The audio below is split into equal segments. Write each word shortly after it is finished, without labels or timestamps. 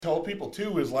tell people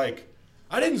too is like,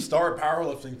 I didn't start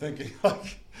powerlifting thinking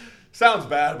like, sounds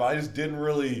bad, but I didn't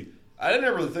really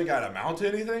think I'd amount to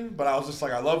anything. But I was just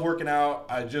like, I love working out.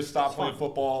 I just stopped playing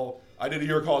football. I did a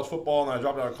year of college football, and I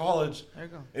dropped out of college. There you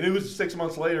go. And it was 6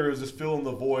 months later, it was just filling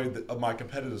the void of my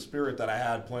competitive spirit that I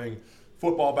had playing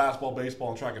football, basketball, baseball,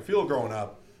 and track and field growing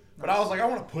up. But I was like, I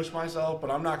want to push myself,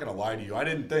 but I'm not going to lie to you. I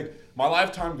didn't think my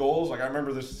lifetime goals, like I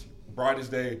remember this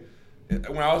brightest day.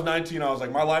 When I was 19, I was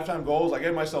like, my lifetime goals, I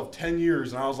gave myself 10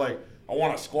 years, and I was like, I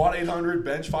want to squat 800,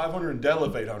 bench 500, and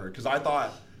deadlift 800, because I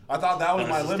thought that was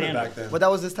my limit back then. But that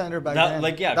was the standard back then.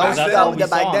 Like, yeah, that was that's what we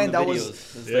saw in the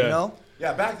videos. You know?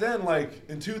 Yeah, back then, like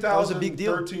in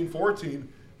 2013,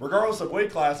 14, regardless of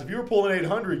weight class, if you were pulling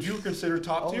 800, you were considered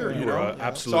top tier, you know?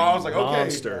 Absolute so I was like,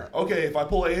 monster. okay, if I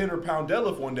pull an 800-pound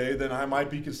deadlift one day, then I might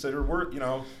be considered,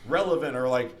 relevant, or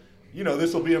like,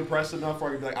 this will be impressive enough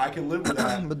where I can be like, I can live with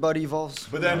that. But body evolves.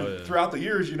 But then throughout the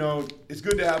years, it's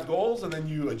good to have goals, and then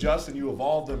you adjust and you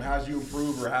evolve them as you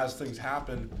improve or as things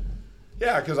happen.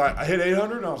 Yeah, because I hit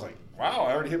 800, and I was like, wow,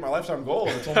 I already hit my lifetime goal,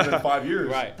 and it's only been 5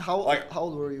 years. Right. How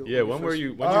old were you? Yeah, when did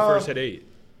you first hit 8?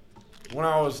 When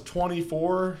I was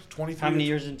 24, 23. How many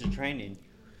years into training?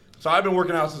 So I've been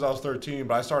working out since I was 13,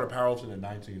 but I started powerlifting at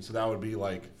 19, so that would be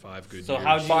like 5 good years. So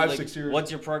how do you 5, 6 years.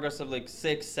 What's your progress of like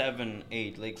 6, 7,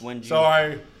 8? Like when did you?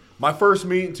 So my first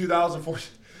meet in 2014,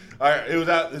 it was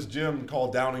at this gym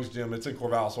called Downing's Gym. It's in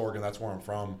Corvallis, Oregon. That's where I'm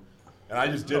from, and I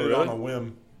just did it on a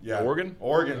whim. Yeah, Oregon,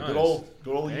 nice. good old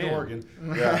Oregon.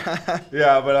 Yeah,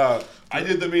 yeah. But I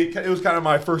did the meet. It was kind of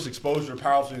my first exposure to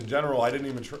powerlifting in general. I didn't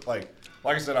even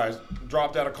like I said, I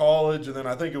dropped out of college, and then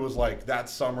I think it was like that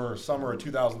summer of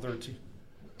 2013.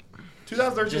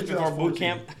 2013, just before boot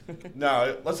camp.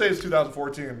 No, let's say it's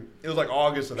 2014. It was like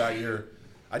August of that year.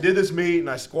 I did this meet and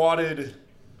I squatted.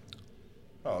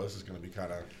 Oh, this is going to be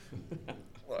kind of.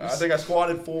 I think I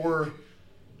squatted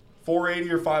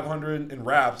 480 or 500 in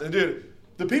wraps, and dude.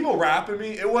 The people rapping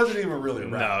me, it wasn't even really a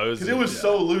rap. Because it was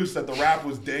so loose that the rap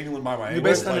was dangling by my ankle. You're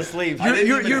basically on the sleeve.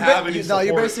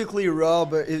 You're basically raw,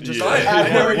 but it's just I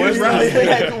never used wraps.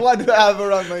 Like, what do I have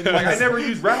around my knees? Like, I never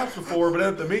used wraps before, but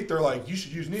at the meet, they're like, you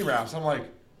should use knee wraps. I'm like,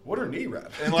 what are knee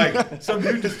wraps? And like, some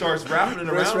dude just starts rapping it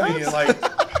around me, and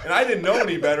and I didn't know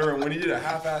any better. And when he did a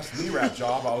half-assed knee wrap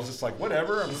job, I was just like,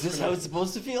 whatever. Is this how it's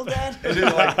supposed to feel, Dad? And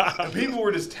then the people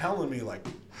were just telling me like,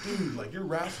 dude, like your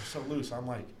wraps are so loose. I'm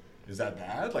like, is that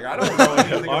bad? Like, I don't know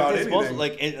anything about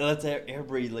anything. Let's air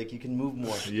breathe. Like, you can move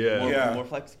more. More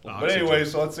flexible. But anyway,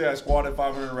 so let's say I squatted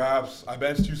 500 reps, I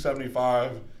benched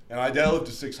 275, and I deadlifted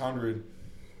 600.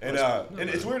 And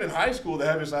it's weird, in high school, the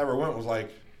heaviest I ever went was like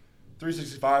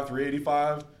 365,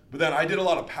 385. But then I did a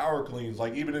lot of power cleans,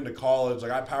 like even into college.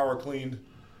 Like I power cleaned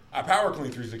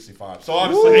 365. So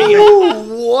obviously,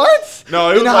 what?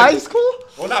 No, it was high school.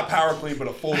 Well, not power clean, but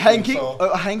a full hang clean.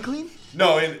 A hang clean?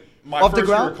 No, in my first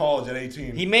year of college at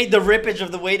 18. He made the rippage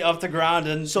of the weight off the ground,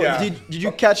 and so did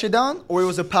you catch it down, or it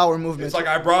was a power movement? It's like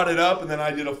I brought it up and then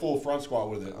I did a full front squat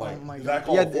with it. Like, is that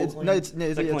called a full clean? No, it's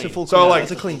a full clean. So like,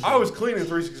 it's a clean. I was cleaning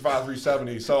 365,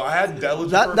 370. So I had deadlifted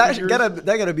for a few years.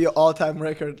 That gotta be an all-time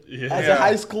record as a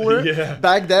high schooler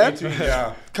back then. 18,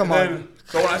 yeah. Come on.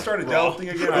 So when I started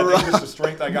deadlifting again, I think it's the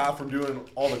strength I got from doing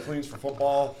all the cleans for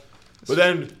football. But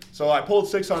then, so I pulled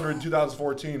 600 in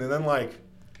 2014, and then like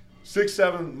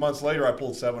 6-7 months later, I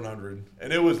pulled 700.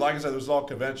 And it was, like I said, it was all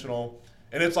conventional.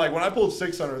 And it's like when I pulled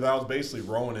 600, that was basically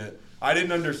rowing it. I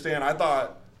didn't understand. I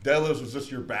thought deadlifts was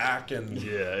just your back, and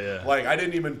like I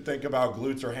didn't even think about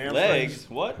glutes or hamstrings. Legs,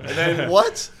 what? And then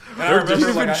what? And I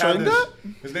remember like I had this.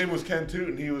 His name was Ken Toot,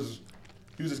 and he was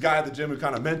this guy at the gym who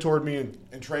kind of mentored me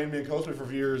and trained me and coached me for a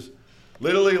few years.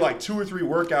 Literally, like 2 or 3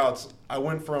 workouts, I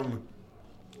went from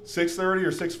 630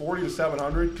 or 640 to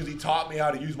 700 because he taught me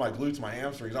how to use my glutes, my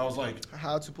hamstrings. I was like,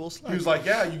 how to pull slack. He was like,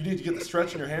 yeah, you need to get the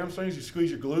stretch in your hamstrings, you squeeze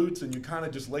your glutes, and you kind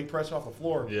of just leg press off the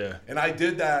floor. Yeah. And I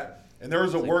did that, and there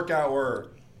was a workout where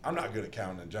I'm not good at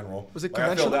counting in general. Was it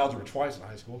conventional? I failed algebra twice in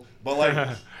high school, but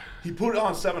like he put it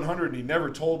on 700 and he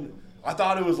never told me. I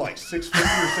thought it was like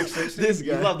 650 or 660. This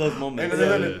guy. You love those moments.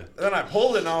 And then I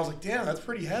pulled it, and I was like, damn, that's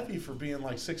pretty heavy for being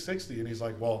like 660. And he's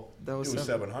like, well, it was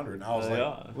 700. And I was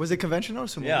like, was it conventional or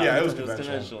something? Yeah, it was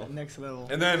conventional. Next level.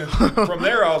 And then from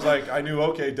there, I was like, I knew,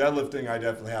 okay, deadlifting, I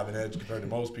definitely have an edge compared to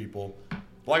most people. But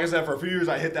like I said, for a few years,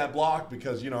 I hit that block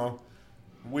because,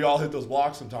 we all hit those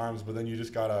blocks sometimes, but then you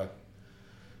just got to.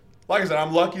 Like I said,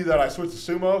 I'm lucky that I switched to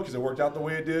sumo because it worked out the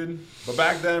way it did. But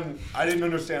back then, I didn't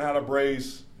understand how to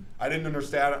brace. I didn't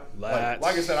understand it. Like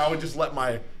I said, I would just let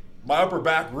my upper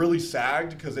back really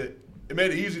sagged because it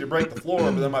made it easy to break the floor,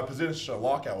 but then my position of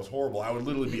lockout was horrible. I would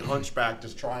literally be hunchback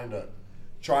just trying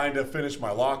to finish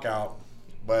my lockout.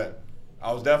 But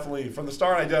I was definitely from the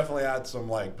start. I definitely had some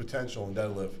like potential in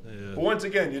deadlift. Yeah. But once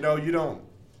again, you don't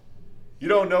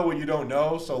know what you don't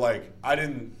know. So like I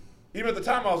didn't. Even at the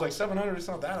time, I was like 700. It's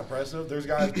not that impressive. There's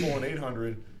guys pulling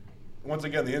 800. Once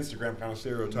again, the Instagram kind of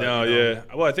stereotype. No, yeah.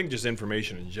 Well, I think just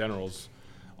information in general's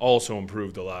also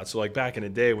improved a lot. So like back in the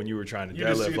day when you were trying to you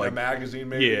deadlift, just see like a magazine,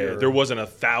 maybe. Yeah, there wasn't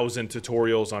 1,000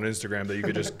 tutorials on Instagram that you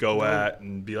could just go at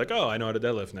and be like, oh, I know how to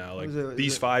deadlift now. Like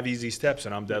these 5 easy steps,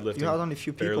 and I'm deadlifting. You had only a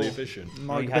few people. Fairly efficient. You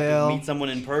have to meet someone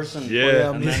in person.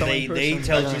 Yeah, and then they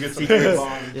tell you the secret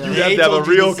bomb. You have to have a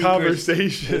real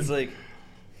conversation. It's like,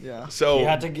 yeah. So you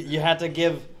had to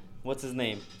give. What's his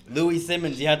name? Louis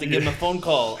Simmons. You had to give him a phone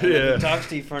call and then he talks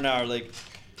to you for an hour. Like,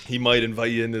 he might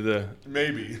invite you into the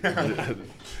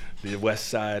the west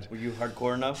side. Were you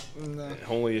hardcore enough? No.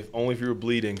 Only if you were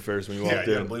bleeding first when you walked in. Yeah,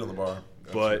 you gotta bleed on the bar.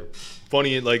 But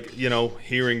funny, like,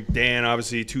 hearing Dan,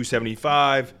 obviously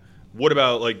 275. What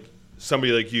about like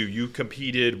somebody like you? You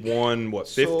competed, won what,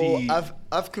 50? So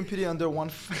I've competed under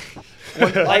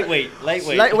lightweight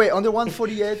under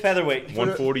 148, featherweight,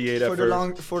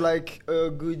 148 for like a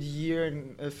good year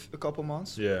and a couple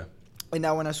months. Yeah. And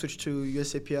now when I switched to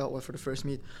USAPL for the first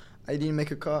meet, I didn't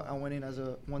make a cut. I went in as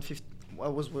a 150. I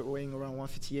was weighing around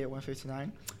 158,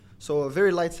 159. So a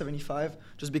very light 75,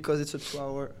 just because it's a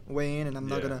 2-hour weigh-in, and I'm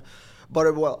not gonna. But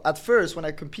at first when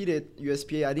I competed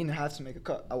USPA, I didn't have to make a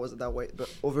cut. I was at that weight, but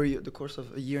over the course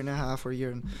of a year and a half or a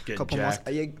year and a couple months,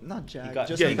 not jacked,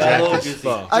 just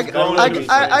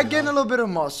I gained a little bit of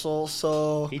muscle.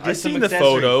 So I seen the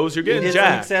photos. You're getting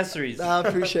jacked. Accessories. I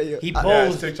appreciate you. He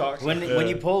posed. When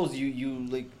you pose, you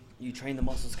like. You train the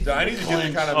muscles. I need to get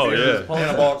the kind of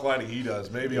anabolic lighting he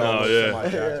does. Maybe I'll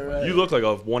right. You look like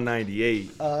a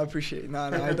 198. I appreciate it. No,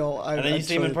 I don't. And then you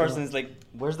see him in person, it's like,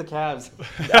 where's the calves?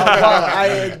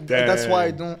 That's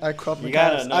why I crop the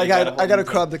calves. I gotta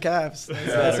crop the calves.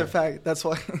 That's a fact. That's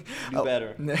why. Do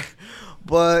better.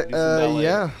 But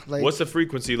like. What's the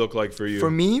frequency look like for you?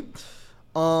 For me,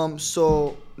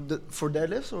 so for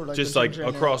deadlifts or like just like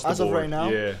across the board. As of right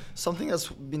now, something that's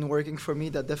been working for me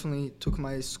that definitely took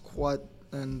my squat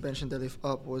and bench and deadlift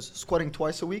up was squatting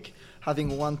twice a week,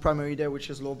 having one primary day,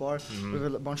 which is low bar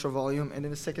with a bunch of volume, and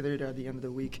then the secondary day at the end of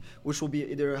the week, which will be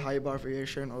either a high bar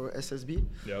variation or SSB.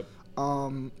 Yep.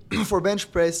 For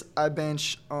bench press, I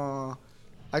bench I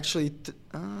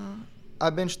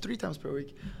bench 3 times per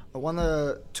week.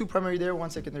 2 primary day, 1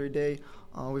 secondary day,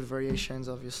 with variations,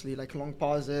 obviously, like long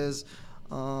pauses,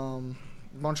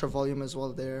 bunch of volume as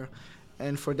well there.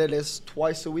 And for deadlifts,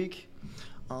 twice a week.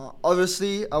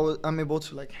 Obviously, I'm able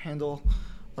to like handle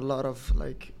a lot of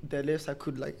like deadlifts. I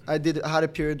had a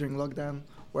period during lockdown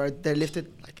where I deadlifted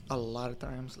like a lot of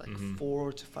times, like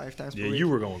 4 to 5 times per week. Yeah, you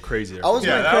were going crazy. I was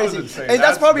going crazy. And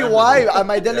that's probably why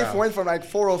my deadlift went from like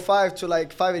 405 to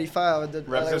like 585. In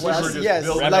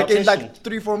like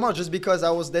 3-4 months, just because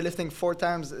I was deadlifting 5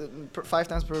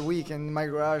 times per week in my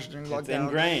garage during lockdown. It's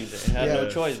ingrained. It had no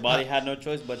choice. Body had no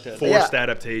choice but to forced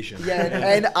adaptation.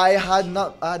 Yeah, and I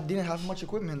didn't have much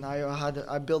equipment.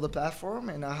 I built a platform,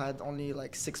 and I had only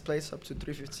like 6 plates up to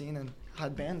 315 and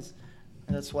had bands.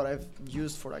 And that's what I've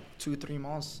used for like 2-3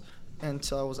 months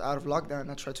until I was out of lockdown.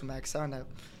 I tried to max out and I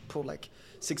pulled like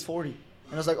 640. And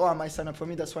I was like, I might sign up for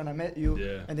me. That's when I met you.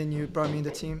 Yeah. And then you brought me in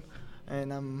the team.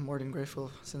 And I'm more than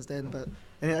grateful since then. And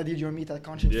then I did your meet at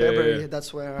Conch in February.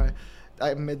 That's where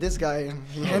I met this guy and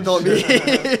he handled me.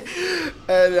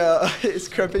 And he's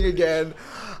cramping again.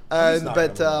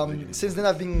 But since then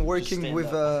I've been working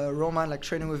with Roman, like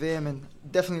training with him, and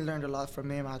definitely learned a lot from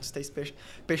him. I had to stay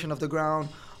patient off the ground.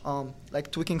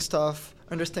 Like tweaking stuff,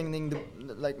 understanding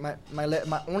my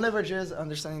own leverages,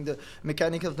 understanding the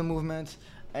mechanic of the movement,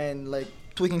 and like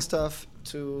tweaking stuff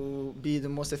to be the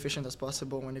most efficient as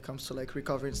possible when it comes to like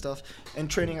recovery and stuff, and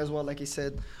training as well, like he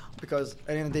said, because at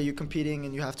the end of the day you're competing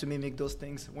and you have to mimic those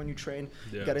things when you train.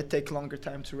 You gotta take longer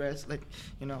time to rest,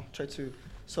 try to,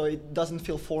 so it doesn't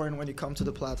feel foreign when you come to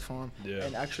the platform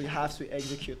and actually have to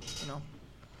execute.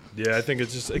 Yeah, I think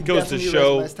it goes to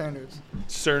show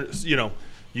certain,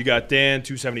 you got Dan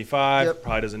 275,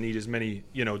 probably doesn't need as many,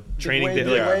 training.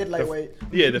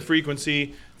 Lightweight. The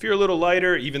frequency. If you're a little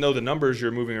lighter, even though the numbers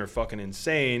you're moving are fucking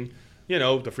insane,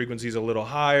 the frequency's a little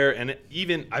higher. And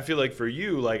even I feel like for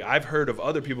you, like I've heard of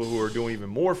other people who are doing even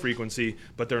more frequency,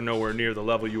 but they're nowhere near the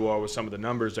level you are with some of the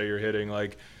numbers that you're hitting.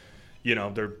 Like,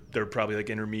 they're probably like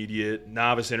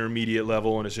novice intermediate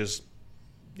level, and it's just.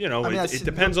 It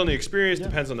depends on the experience,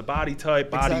 depends on the body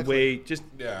type, body weight, just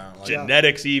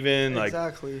genetics even.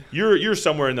 Exactly. Like you're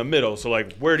somewhere in the middle. So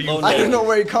like, where do you? I don't know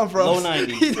where you come from. Low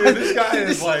 90s. Dude, this guy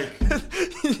is like.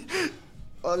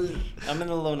 I'm in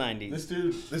the low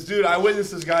 90s. This dude. I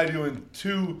witnessed this guy doing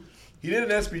 2 He did an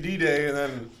SBD day, and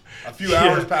then a few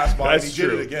hours passed by, and he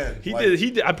did it again. He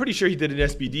did. I'm pretty sure he did an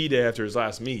SBD day after his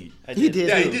last meet. He did.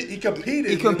 Yeah, he did. He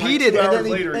competed. He competed, and and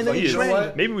then later, and then he's he like, you know trained.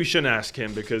 what? Maybe we shouldn't ask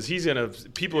him because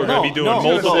people are No, going to be doing no.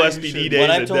 multiple You SBD should. days What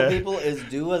a I've told day. people is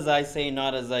do as I say,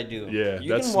 not as I do. Yeah,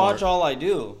 you that's can watch smart. all I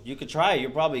do. You could try. You'll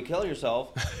probably kill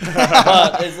yourself.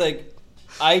 But it's like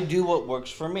I do what works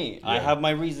for me. I Yeah. have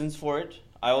my reasons for it.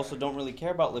 I also don't really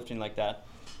care about lifting like that.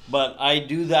 But I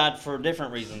do that for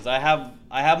different reasons. I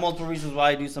have multiple reasons why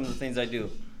I do some of the things I do.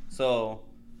 So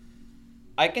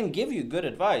I can give you good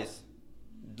advice.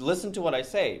 Listen to what I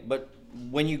say. But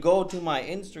when you go to my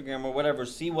Instagram or whatever,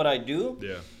 see what I do.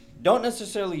 Yeah, Don't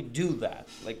necessarily do that.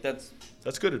 Like that's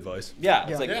good advice. yeah.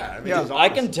 It's Yeah. like Yeah, I mean, Yeah. he's I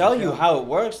can honest. tell you Yeah. how it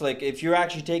works. Like if you're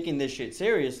actually taking this shit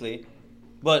seriously,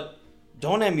 but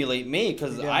don't emulate me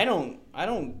because Yeah. I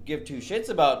don't give two shits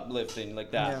about lifting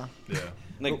like that. Yeah. Yeah.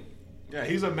 Like Yeah,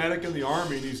 he's a medic in the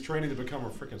army, and he's training to become a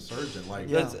freaking surgeon. Like,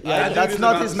 Yeah. That's- Yeah, dude that's is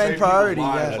not about his to main save people's priority.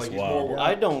 lives. Yeah. That's Like, he's wild. more worried.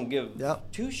 I don't give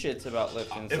Yep. two shits about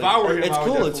lifting. If Like, I were him, it's I would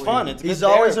cool. It's definitely- fun. It's He's good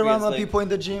always therapy. around It's when like- people in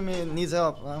the gym and needs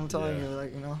help. I'm telling Yeah. you,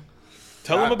 like, you know.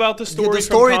 Tell him about the story. the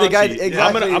story, from the guy- Conchi.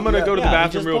 exactly, I'm gonna yeah. go to the Yeah, he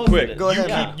bathroom just real posted quick. it. Go ahead.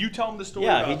 Yeah. You tell him the story.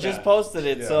 Yeah, about he just that. posted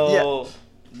it. Yeah. So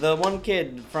the one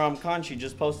kid from Conchi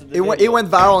just posted the It went, video. it went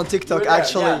viral on TikTok, Yeah, yeah,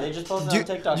 actually. yeah, they just posted it do, on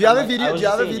TikTok. do you have I'm a like, video? I Do was you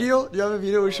have a just seeing video? Do you have a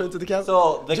video we show it to the camera?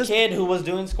 So the Just- kid who was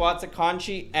doing squats at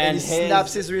Conchi and and he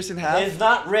snaps his wrist in half. It's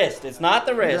not wrist. It's not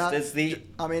the wrist. Yeah. It's the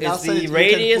I mean, I'll it's send it the to you, you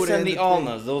can radius put it and in the the thing.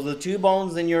 ulnas. Those are the two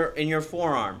bones in your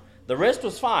forearm. The wrist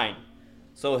was fine.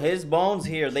 So his bones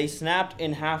here, they snapped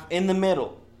in half in the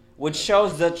middle, which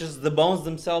shows that just the bones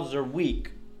themselves are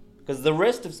weak. Because the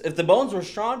wrist, if the bones were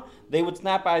strong, they would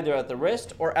snap either at the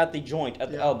wrist or at the joint, at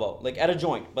the Yeah. elbow, like at a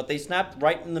joint. But they snapped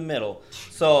right in the middle.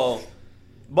 So,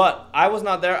 but I was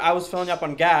not there. I was filling up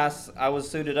on gas. I was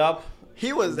suited up.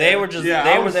 He was They there. were just Yeah,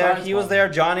 they I were was there. science He was bomb. there.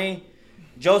 Johnny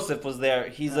Joseph was there.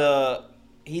 He's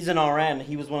an RN.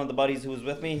 He was one of the buddies who was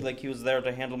with me. Like he was there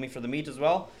to handle me for the meet as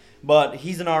well. But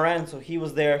he's an RN, so he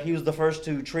was there. He was the first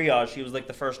to triage. He was like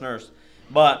the first nurse.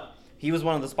 But he was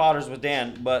one of the spotters with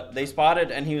Dan. But they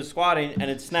spotted and he was squatting and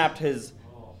it snapped his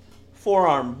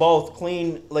forearm both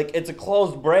clean. Like it's a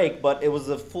closed break, but it was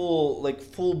a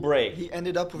full break. He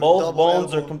ended up with a Both double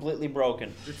bones are elbow. completely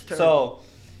broken. It's terrible. So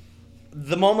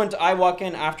the moment I walk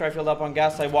in after I filled up on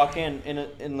gas, I walk in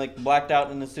like blacked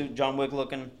out in the suit, John Wick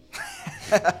looking.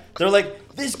 They're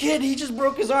like, this kid, he just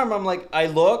broke his arm. I'm like, I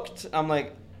looked. I'm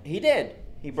like, he did.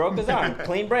 He broke his arm.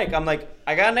 Clean break. I'm like,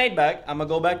 I got an aid bag. I'm gonna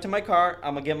go back to my car.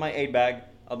 I'm gonna get my aid bag.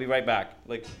 I'll be right back.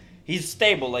 Like, he's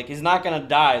stable. Like, he's not gonna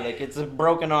die. Like, it's a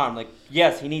broken arm. Like,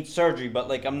 yes, he needs surgery, but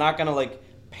like, I'm not gonna like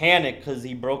panic because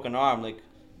he broke an arm. Like,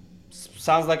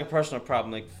 sounds like a personal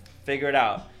problem. Like, figure it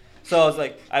out. So it's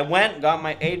like, I went, got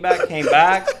my aid bag, came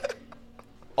back,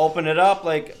 opened it up.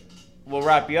 Like, we'll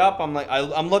wrap you up. I'm like,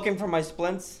 I'm looking for my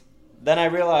splints. Then I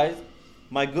realized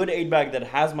my good aid bag that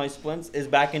has my splints is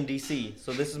back in DC.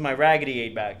 So this is my raggedy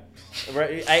aid bag.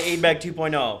 Aid bag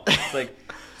 2.0. It's like,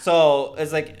 so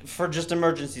it's like for just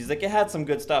emergencies. Like it had some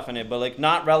good stuff in it, but like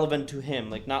not relevant to him,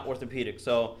 like not orthopedic.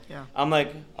 So Yeah. I'm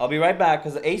like, I'll be right back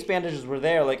because the ace bandages were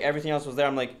there. Like everything else was there.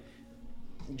 I'm like,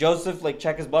 Joseph, like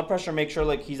check his blood pressure, make sure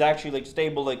like he's actually like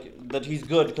stable, like that he's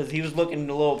good because he was looking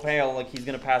a little pale, like he's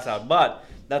gonna pass out. But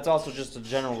that's also just a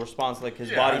general response, like his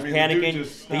Yeah, body's I mean, the dude panicking.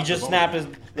 just He snapped just the snapped bone.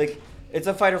 his like. It's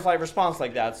a fight or flight response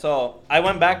like that. So I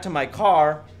went back to my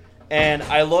car and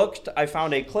I looked. I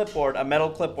found a clipboard, a metal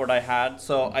clipboard I had.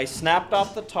 So I snapped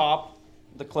off the top,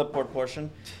 the clipboard portion.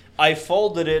 I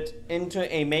folded it into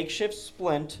a makeshift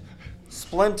splint,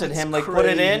 splinted him, like put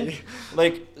it in, crazy.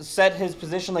 like set his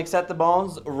position, like set the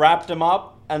bones, wrapped him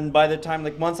up. And by the time,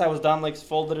 like once I was done, like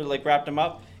folded it, like wrapped him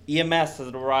up, EMS has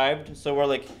arrived. So we're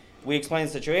like, we explained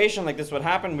the situation, like this is what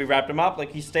happened. We wrapped him up,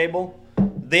 like he's stable.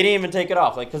 They didn't even take it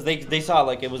off, like, because they saw,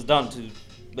 like, it was done to,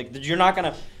 like, you're not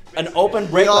going to, an open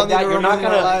break We all like that, need to you're not remember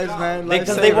going our lives, man. to,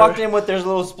 because they Lifesaver. walked in with their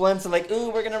little splints and like, ooh,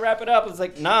 we're going to wrap it up. It's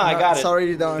like, nah, I got it. It's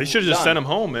already done. They should have just Done. sent him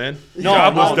home, man. No,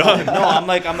 Job no, was done. no, I'm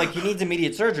like, he needs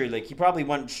immediate surgery. Like, he probably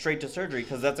went straight to surgery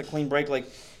because that's a clean break. Like,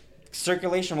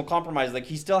 circulation will compromise. Like,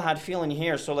 he still had feeling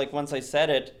here. So, like, once I said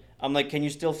it, I'm like, can you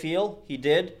still feel? He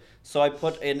did. So I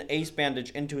put an ace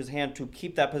bandage into his hand to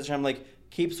keep that position. I'm like,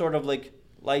 keep sort of like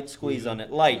light squeeze on it.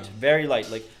 Light, very light.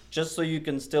 Like, just so you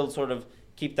can still sort of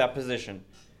keep that position.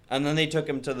 And then they took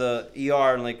him to the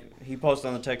ER and like, he posted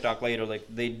on the TikTok later, like,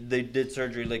 they did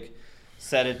surgery, like,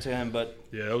 set it to him. But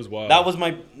Yeah, that was wild. that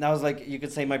was like, you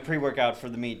could say my pre-workout for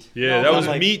the meet. Yeah, No, that but was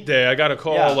like- meat day. I got a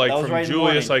call Yeah, like that was from right in the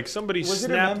Julius, morning. like somebody Was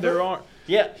it a snapped their member? arm.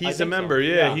 Yeah, I He's a think member. so.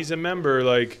 Yeah, he's a member.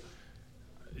 Like,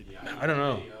 I don't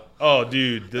know. Oh,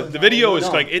 dude, the video is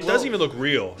like it doesn't even look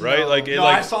real, right? Like it,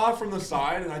 I saw it from the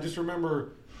side, and I just remember.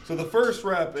 So the first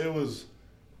rep, it was.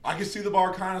 I could see the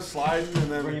bar kind of sliding,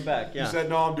 and then Bring it back, yeah. he said,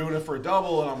 "No, I'm doing it for a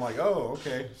double," and I'm like, "Oh,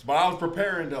 okay." But I was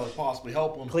preparing to like, possibly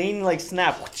help him. Clean, like,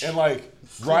 snap. And like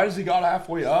right as he got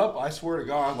halfway up, I swear to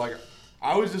God, like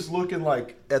I was just looking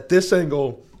like at this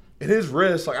angle, and his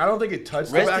wrist, like I don't think it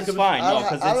touched Wrist the back is of fine, no,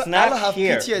 because it snapped have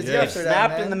here. PTSD It after that,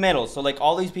 snapped man. in the middle. So like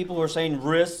all these people who are saying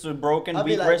wrists are broken, I'll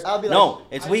be weak like- wrists. I'll be No, like-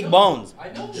 it's weak bones. I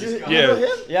know this guy. You Yeah. know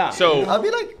him? Yeah. So, I'll be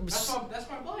like, That's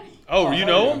my buddy. oh, you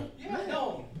know him? Yeah, I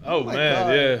know him. Oh my man,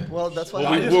 God. yeah. Well, that's why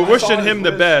Well, We're I wishing saw his him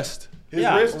the wrist. best. His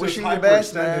Yeah, wrist wishing just the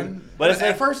best, hyperextended. man. But it's at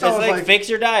like, first it's I was like like, fix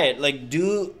your diet. Like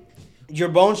your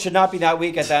bones should not be that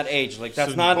weak at that age. Like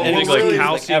that's So not you an think excuse, like like,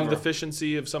 calcium ever.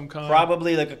 deficiency of some kind?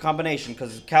 Probably like a combination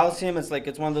because calcium is like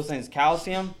it's one of those things.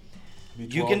 Calcium,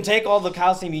 you can take all the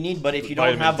calcium you need, but if you don't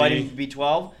Vitamin have D. vitamin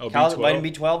B12, Oh, B12.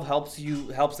 vitamin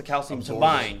B12 helps the calcium to Absorb it.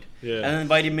 bind, Yeah. and then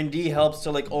vitamin D helps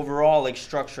to like overall like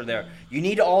structure there. You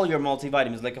need all your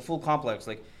multivitamins, like a full complex.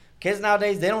 Like kids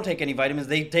nowadays, they don't take any vitamins.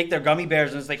 They take their gummy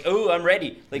bears and it's like, oh, I'm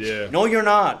ready. Like, Yeah. no, you're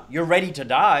not. You're ready to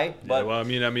die. Yeah, But well, I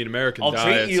mean, American I'll treat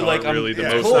diets you like aren't I'm- really the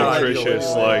yeah, most cool. nutritious.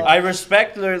 Yeah. Like, I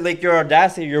respect like your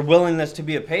audacity, your willingness to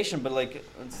be a patient, but like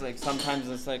it's like sometimes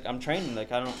it's like I'm training,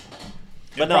 like I don't.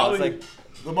 But no, probably it's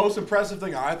like the most impressive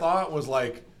thing I thought was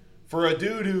like for a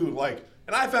dude who like,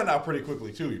 and I found out pretty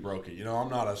quickly too. He broke it. You know, I'm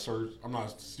not a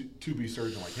to-be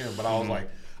surgeon like him, but I was like,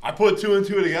 I put two and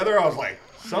two together. I was like,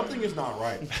 something is not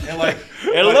right. And like,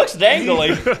 It looks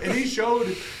dangly. And he showed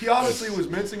he obviously was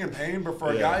mincing in pain, but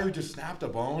for a Yeah. guy who just snapped a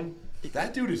bone,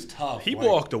 that dude is tough. he Like,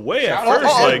 walked away at shout out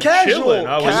first, to like casual, chilling.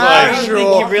 I was I casual.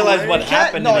 don't think he realized what He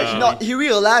happened. No, initially. no, he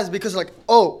realized because like,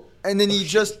 oh, and then he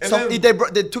just And some,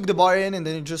 then- they took the bar in and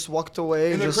then he just walked away.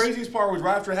 And And the just, craziest part was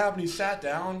right after it happened, he sat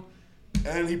down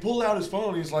and he pulled out his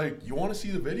phone. He's like, "You want to see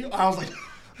the video?" I was like,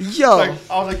 yo,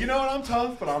 "You know what? I'm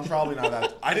tough, but I'm probably not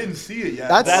that." I didn't see it yet.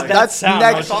 That's- but, like, that's sound,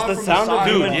 next- it's just I saw it the from the sound of side.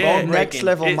 human Dude, yeah. bone next breaking.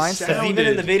 level It mindset. Because even in the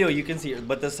sounded- video you can see it,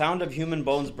 but the sound of human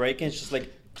bones breaking, it's just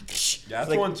like. That's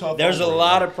like, one tough. there's a one.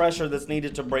 lot of pressure that's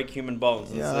needed to break human bones.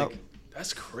 It's Yeah. like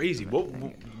That's crazy. What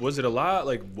was it? A lot,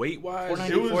 like weight wise?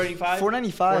 490, It was 485,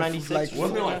 495, 496. like,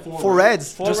 Wasn't it like for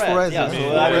Reds, Four just for Reds, Reds. yeah. I mean.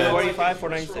 So that is Reds. 485,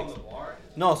 496.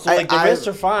 No, so I- like the I- wrists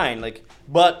are fine, like,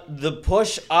 but the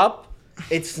push up,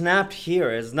 it snapped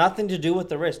here. It has nothing to do with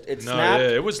the wrist. It No, snapped. yeah,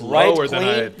 it was right lower than I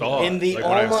clean had thought, in the like,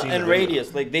 when I've ulna seen the and video.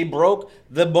 radius. Like they broke.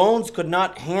 The bones could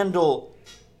not handle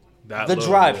That the low,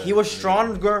 drive. yeah. He was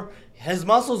stronger. His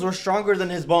muscles were stronger than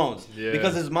his bones Yeah.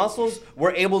 because his muscles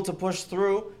were able to push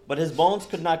through, but his bones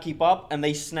could not keep up, and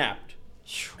they snapped.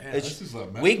 Man, It's this is a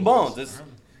medical weak bones. lesson.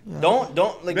 It's, don't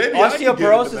like Maybe I could get into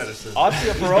osteoporosis. medicine.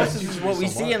 Osteoporosis is Teach what me we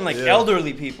so see much. in like Yeah.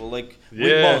 elderly people, like weak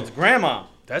Yeah. bones, grandma.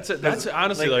 That's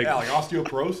honestly like, like, Yeah, like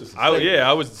osteoporosis.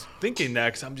 I was thinking that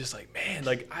because I'm just like, man,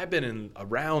 like I've been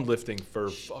around lifting for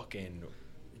fucking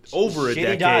over a Shitty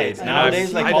decade. diets. and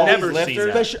Nowadays, like, I've all these never seen lifters- that.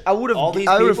 Especially, I would have. All these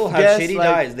I would've people have guessed, shitty like,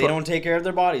 diets. They don't take care of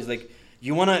their bodies. Like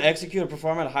you want to execute or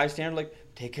perform at a high standard, like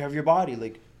take care of your body,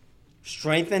 like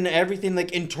strengthen everything,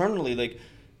 like internally, like.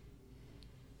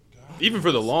 Even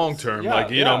for the long term, Yeah, like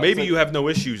you yeah, know, it's maybe like- you have no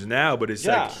issues now, but it's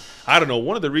Yeah. like I don't know.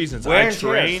 One of the reasons Wear I and tear.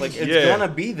 train, It's like it's yeah, gonna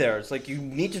be there. It's like you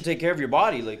need to take care of your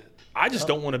body. Like I just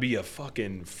don't want to be a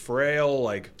fucking frail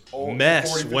like Oh, mess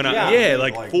 40, when 50, I yeah.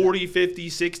 like Like- 40, 50,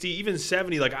 60, even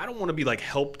 70. Like I don't want to be like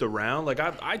helped around. Like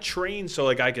I train so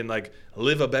like I can like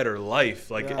live a better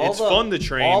life. Like Yeah. it's fun to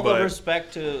train, All but the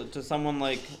respect to someone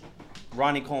like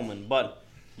Ronnie Coleman, but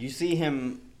you see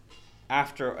him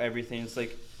after everything. It's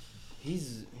like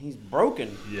he's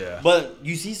broken. Yeah. But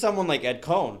you see someone like Ed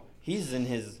Cohn. He's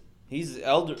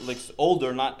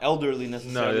older, not elderly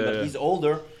necessarily, yeah, but yeah. he's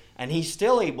older, and he's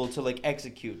still able to like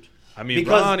execute. I mean,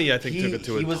 Because Ronnie, I think he, took it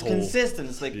to he a was whole. consistent.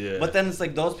 It's like, Yeah. but then it's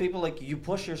like those people, like you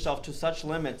push yourself to such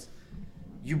limits,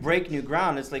 you break new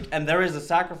ground. It's like, and there is a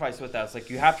sacrifice with that. It's like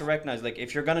you have to recognize, like,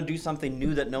 if you're gonna do something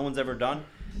new that no one's ever done,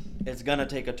 it's gonna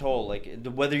take a toll. Like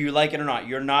whether you like it or not,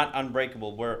 you're not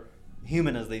unbreakable. We're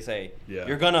human, as they say. Yeah.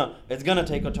 It's gonna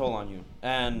take a toll on you.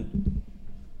 And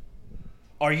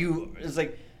it's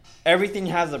like everything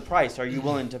has a price. Are you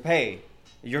willing to pay?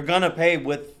 You're gonna pay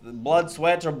with blood,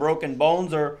 sweat, or broken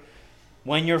bones, or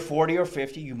when you're 40 or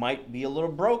 50, you might be a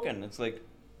little broken. It's like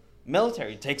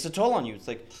military. It takes a toll on you. It's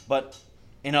like, but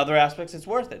in other aspects, it's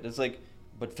worth it. It's like,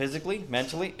 but physically,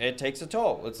 mentally, it takes a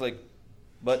toll. It's like,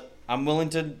 but I'm willing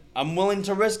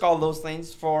to risk all those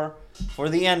things for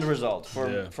the end result,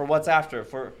 for what's after,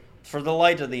 for the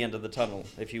light at the end of the tunnel,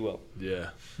 if you will. Yeah.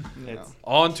 It's,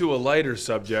 On to a lighter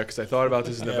subject, 'cause I thought about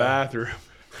this in the bathroom.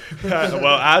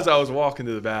 Well, as I was walking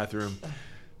to the bathroom,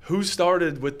 who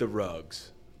started with the rugs?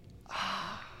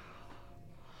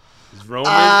 Is Roman the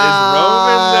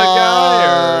guy,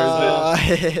 or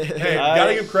is it? Hey,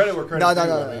 gotta give credit where credit's due.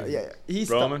 No. Yeah, he's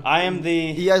Roman?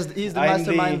 He's the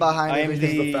mastermind behind everything.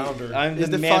 He's the founder. I'm He's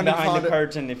the the man founding behind father. the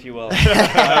curtain, if you will.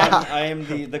 I am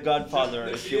the godfather,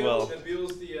 if you will.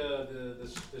 Nabil's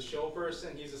the show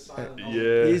person. He's a silent.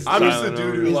 Yeah. He's I'm just the silent dude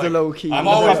owner. who He's like, the low key. I'm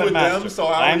the always puppet with master. them, so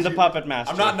I am always the puppet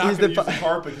master. I'm not He's going the to use the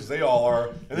carpet because they all are.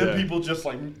 And then Yeah. people just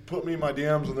like put me in my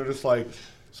DMs and they're just like,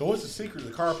 so what's the secret of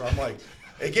the carpet? I'm like,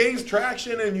 it gains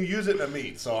traction and you use it in a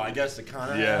meat. So I guess it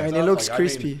kind of Yeah. And it looks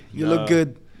crispy. You look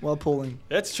good while pulling.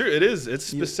 That's true. It is. It's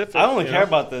specific. I only you care know?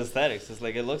 about the aesthetics. It's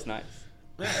like it looks nice.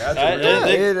 Yeah, that's I- a real-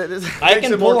 it- it is. I Makes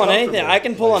can it more pull on anything. comfortable. I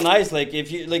can pull on ice. Like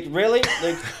if you like really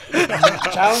like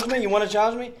challenge me. You want to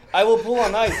challenge me? I will pull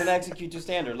on ice and execute to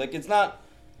standard. Like it's not.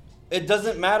 It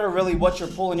doesn't matter really what you're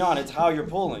pulling on. It's how you're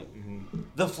pulling.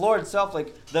 The floor itself,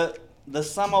 like the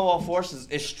sum of all forces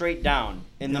is straight down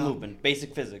in the movement.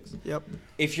 Basic physics. Yep.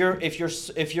 If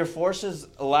your forces,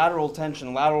 lateral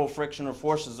tension, lateral friction, or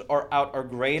forces are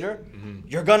greater,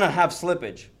 you're gonna have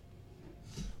slippage.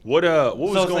 What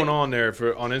was So it's going like- on there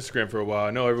on Instagram for a while?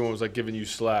 I know everyone was like giving you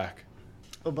slack.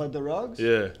 About the rugs?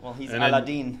 Yeah. Well, he's And then-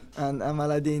 Aladdin. And I'm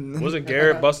Aladdin. Wasn't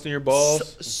Garrett busting your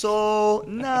balls? So,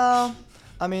 no.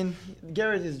 I mean,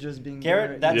 Garrett is just being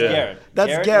Garrett, that's Yeah. Garrett. That's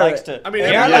Garrett. Garrett. Likes to, I mean,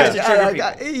 Garrett yeah. likes to trigger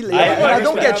people. I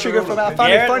don't get triggered from that. I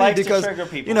find it Garrett funny likes because, to trigger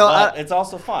people, you know, but it's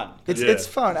also fun. it's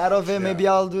fun. Out of it, maybe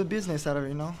I'll do business out of it,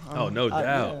 you know? Oh, no doubt.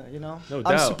 Yeah, you know? No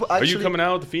I'm doubt. Are you coming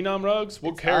out with the Phenom rugs?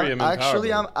 We'll carry them in Actually,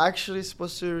 Powerball. I'm actually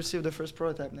supposed to receive the first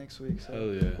prototype next week. So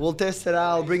Hell yeah. we'll test it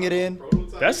out, bring it in.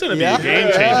 That's gonna be Yeah. a game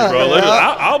changer, Yeah. bro. Look,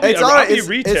 I'll be It's alright.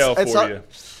 retail It's for al- you.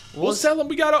 We'll sell them.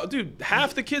 We got dude.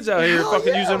 Half the kids out here Hell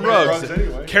fucking yeah, using man. rugs, Rugs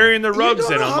anyway. carrying the rugs You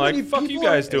don't in. know I'm how like, many fuck you people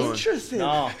guys are doing? interested.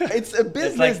 No. It's a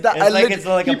business It's that it's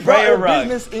like a he brought prayer a rug.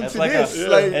 business It's into like this. A,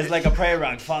 Like, it's like a prayer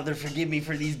rug. Father, forgive me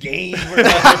for these games we're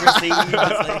not overseas. It's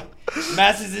like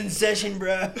mass is in session,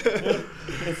 bro.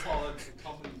 Call it the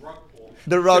company rug pull.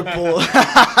 the rug pull.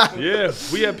 Yeah,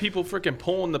 we have people freaking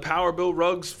pulling the power bill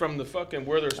rugs from the fucking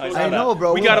where they're supposed saw I to. that. know,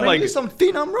 bro. We We'll got 'em bring like- you some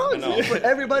phenom I know. rugs for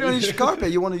everybody on each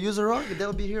carpet. You want to use a rug?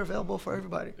 They'll be here available for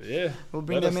everybody. Yeah, We'll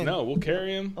bring let them us in. know. We'll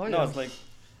carry them. Oh, No, yeah. it's like,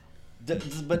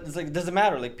 but it's like, it doesn't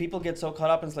matter. Like people get so caught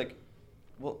up, and it's like,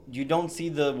 well, you don't see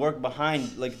the work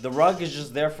behind. Like the rug is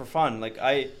just there for fun. Like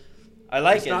I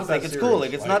like It's it. not It's like that it's cool. serious.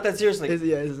 Like it's Like- not that serious. Like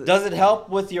It's- does it help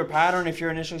with your pattern if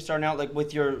you're initially starting out? Like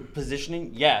with your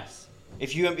positioning, yes.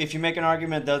 If you make an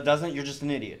argument that doesn't, you're just an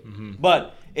idiot.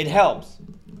 But it helps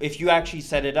if you actually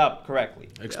set it up correctly.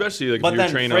 Especially like But if you're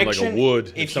then training on like a friction, wood.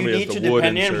 if you somebody need has to, the wood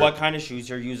depending on insert. what kind of shoes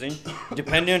you're using,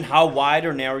 depending on how wide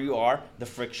or narrow you are, the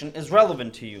friction is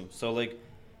relevant to you. So like,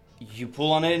 you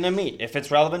pull on it in a meet. If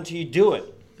it's relevant to you, do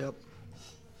it. Yep.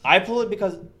 I pull it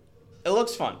because it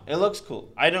looks fun. It looks cool.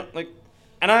 I don't like,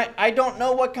 and I don't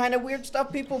know what kind of weird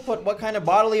stuff people put, what kind of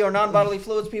bodily or non-bodily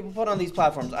fluids people put on these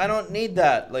platforms. I don't need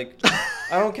that. Like,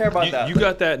 I don't care about that. You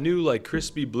got that new like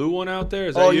crispy blue one out there?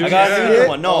 Is that Oh, you? I got a Yeah. new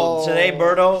one. No, Oh. today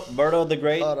Berto the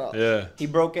Great, Yeah. he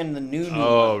broke in the new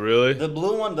Oh, one. really? The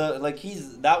blue one, that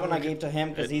one I gave to him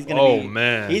because he's gonna Oh, be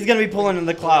man. he's gonna be pulling in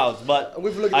the clouds. But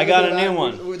I got a new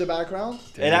one. with the background.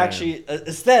 It actually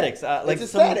aesthetics. Like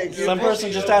It's some aesthetics. some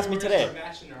person just asked me today.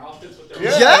 Matching their outfits with their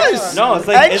Yes. No, it's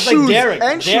And like shoes, Derek.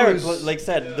 and Derek shoes. like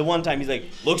said the one time he's like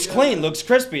looks clean, looks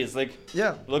crispy. It's like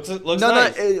Yeah. looks No,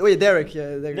 nice. wait, Derek.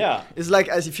 Yeah, Derek. Yeah. It's like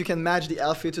as if you can match the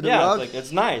outfit to the Yeah, rug. it's like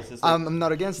it's nice. It's like, I'm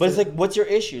not against but it. it's like, what's your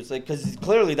issue? It's like because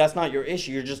clearly that's not your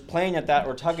issue. You're just playing at that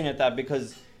or tugging at that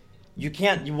because you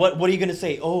can't. What are you gonna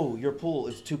say? Oh, your pool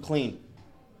is too clean.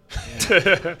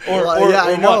 Well, yeah,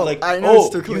 I know. What? Like, I know oh, it's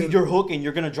too clean. You're hooking.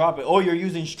 You're gonna drop it. Oh, you're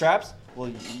using straps.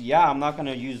 Well, yeah, I'm not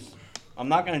gonna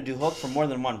do hook for more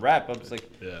than one rep. It's like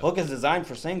Yeah. hook is designed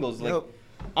for singles. Like Yep.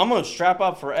 I'm gonna strap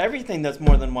up for everything that's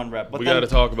more than one rep. But We then gotta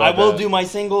talk about I will that. do my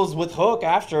singles with hook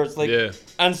after. It's like Yeah.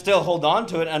 and still hold on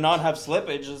to it and not have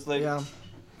slippage. It's like yeah.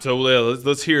 So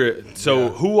let's hear it. So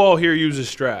who all here uses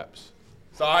straps?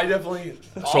 So I definitely.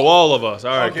 So all of us.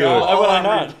 All right, Okay, good. Why would I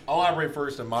not? I'll elaborate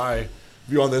first in my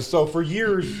view on this. So for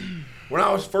years, when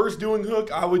I was first doing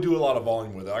hook, I would do a lot of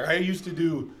volume with it. Like I used to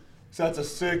do sets of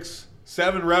 6,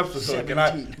 7 reps with hook.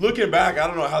 And looking back, I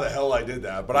don't know how the hell I did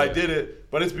that, but I did it.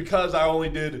 But it's because I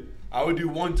would do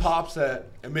one top set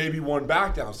and maybe one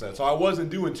back down set. So I wasn't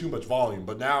doing too much volume.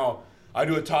 But now I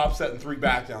do a top set and 3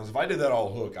 back downs. If I did that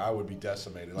all hook, I would be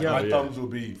decimated. Like Yeah. my Yeah. thumbs would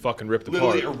be Fucking ripped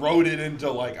literally apart. eroded into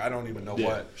like I don't even know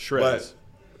what. Shreds.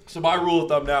 But, so my rule of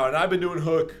thumb now, and I've been doing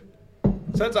hook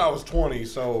since I was 20,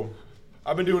 so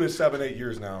I've been doing it 7, 8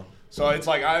 years now. So it's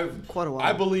like Quite a while.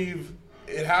 I believe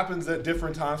it happens at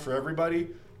different times for everybody,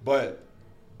 but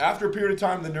after a period of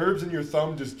time, the nerves in your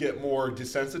thumb just get more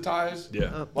desensitized.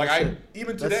 Yeah. Like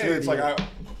even today, it's like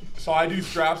I do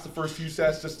straps the first few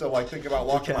sets just to like think about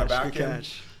locking my back in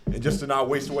and just to not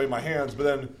waste away my hands. But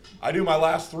then I do my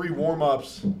last 3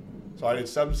 warm-ups. So I did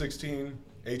 716,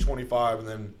 825, and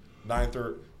then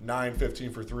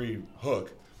 915 for 3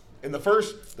 hook. And the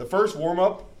first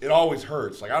warm-up, it always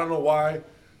hurts. Like I don't know why.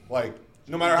 Like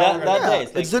no matter how long I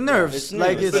do, it's the nerves. It's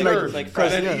the nerves. And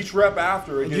then each rep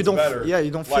after it gets better. Yeah,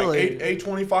 you don't feel like it.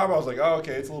 825, I was like, oh,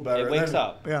 okay, it's a little better. It wakes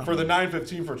up. Yeah. For the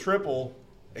 915 for triple,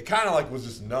 it kind of like was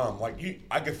just numb. Like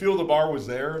I could feel the bar was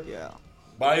there. Yeah.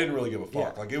 But I didn't really give a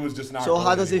fuck. Yeah. Like it was just not. So going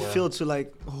how does anywhere. it feel to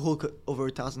like hook over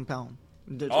 1,000 pounds?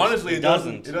 Honestly, it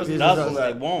doesn't. It doesn't.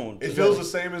 It won't. It feels the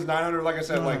same as 900. Like I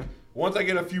said, like once I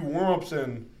get a few warm-ups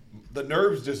in, the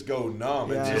nerves just go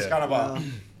numb. Yeah. It's just kind of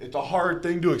it's a hard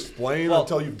thing to explain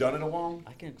until you've done it a while.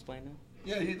 I can explain it.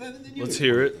 Yeah, Let's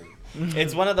hear it.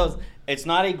 It's one of those. It's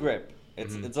not a grip.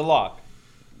 It's a lock.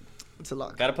 It's a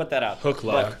lock. Got to put that out. Hook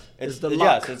lock. It's the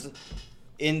lock. Yes, it's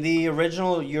in the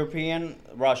original European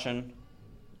Russian.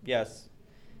 Yes,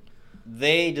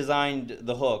 they designed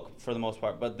the hook for the most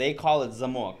part, but they call it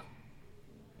zamok.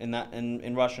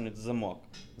 In Russian, it's zamok.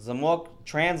 Zamok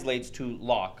translates to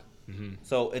lock.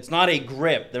 So it's not a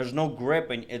grip. There's no grip,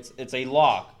 and it's a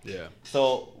lock. Yeah.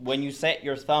 So when you set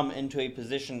your thumb into a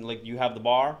position, like you have the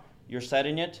bar, you're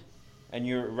setting it, and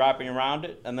you're wrapping around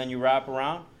it, and then you wrap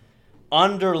around.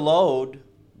 Under load,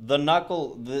 the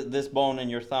knuckle, this bone in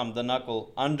your thumb, the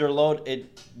knuckle, under load,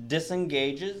 it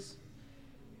disengages,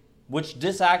 which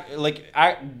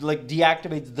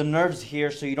deactivates the nerves here,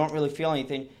 so you don't really feel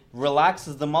anything.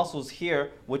 Relaxes the muscles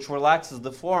here, which relaxes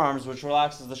the forearms, which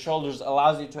relaxes the shoulders,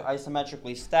 allows you to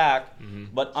isometrically stack.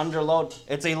 But under load,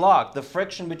 it's a lock. The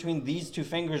friction between these 2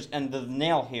 fingers and the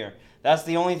nail here, that's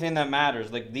the only thing that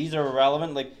matters. Like these are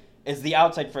irrelevant. Like it's the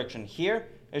outside friction. Here,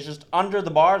 it's just under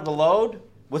the bar, the load.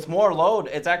 With more load,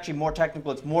 it's actually more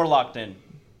technical. It's more locked in.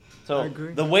 So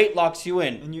the weight locks you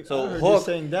in. And so hook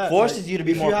forces you to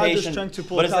be more patient. If you have the strength to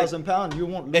pull 1,000 pounds, you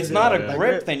won't lose It's not a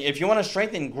grip thing. If you want to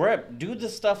strengthen grip, do the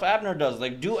stuff Abner does.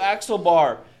 Like do axle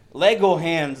bar, Lego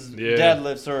hands,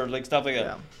 deadlifts, or like stuff like that.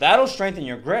 Yeah. That'll strengthen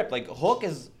your grip. Like hook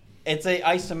it's a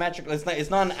isometric. It's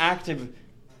not an active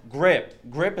grip.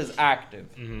 Grip is active.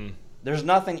 There's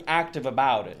nothing active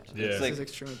about it. Yeah. This is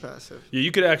extremely passive. Yeah, you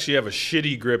could actually have a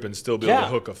shitty grip and still be able to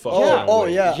hook a fuck.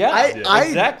 Exactly.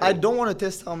 I don't want to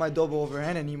test out my double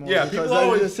overhand anymore. Yeah, because people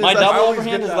always my double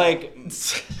overhand is like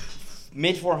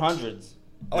mid 400s.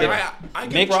 Like I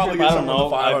can Mixed probably grip, get I some don't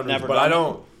of the know. I've 500s, never but done I it.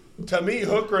 don't. To me,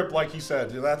 hook grip, like he said,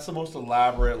 that's the most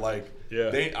elaborate. Like,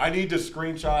 I need to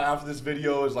screenshot after this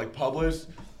video is like published.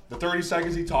 The 30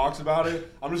 seconds he talks about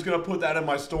it, I'm just gonna put that in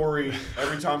my story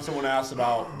every time someone asks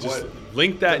about just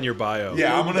link that in your bio.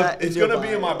 Yeah, it's gonna be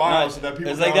in my bio so that people.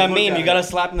 It's like that meme. You gotta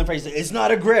slap in the face. It's not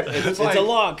a grip. It's a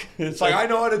lock. It's like I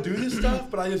know how to do this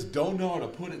stuff, but I just don't know how to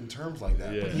put it in terms like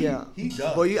that. Yeah, he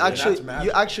does. But you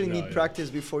actually need practice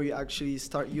before you actually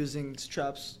start using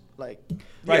straps. Like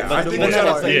right, but I think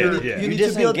that's you need to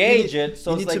disengage it.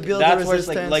 So you it's need to build that's where it's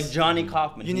resistance. like Johnny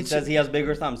Kaufman. He says he has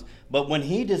bigger thumbs, but when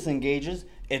he disengages,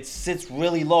 it sits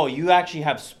really low. You actually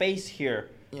have space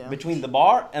here between the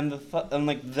bar and and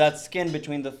like that skin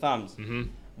between the thumbs.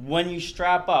 When you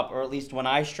strap up, or at least when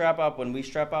we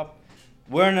strap up,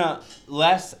 we're in a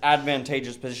less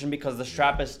advantageous position because the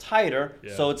strap is tighter.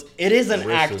 So it is an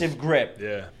active grip.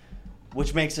 Yeah.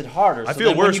 Which makes it harder. I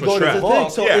feel worse with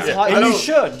straps. And you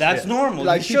should. That's normal.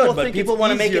 Like, you should, but people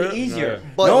want to make it easier.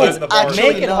 But no, it's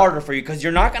make it harder for you because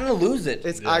you're not going to lose it.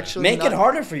 It's actually make it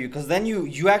harder for you because then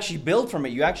you actually build from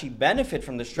it. You actually benefit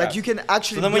from the strap. Like you can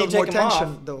actually build more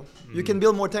tension though. You can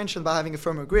build more tension by having a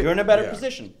firmer grip. You're in a better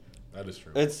position. That is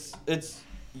true. It's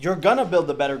you're gonna build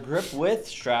a better grip with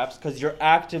straps because you're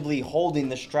actively holding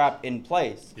the strap in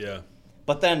place. Yeah.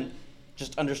 But then,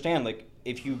 just understand, like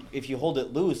if you hold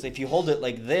it loose, if you hold it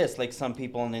like this, like some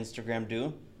people on Instagram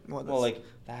do, like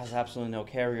that has absolutely no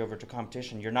carryover to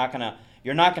competition. You're not gonna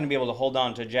be able to hold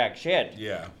on to jack shit.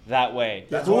 Yeah. That way.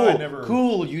 That's cool, why I never.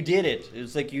 Cool, you did it.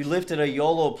 It's like you lifted a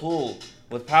YOLO pool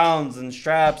with pounds and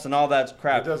straps and all that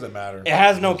crap. It doesn't matter. It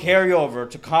has no carryover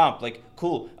to comp. Like,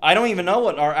 cool. I don't even know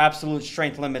what our absolute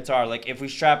strength limits are. Like, if we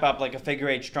strap up like a figure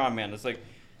eight strongman, it's like,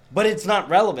 but it's not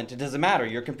relevant. It doesn't matter.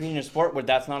 You're competing in a sport where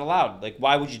that's not allowed. Like,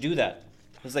 why would you do that?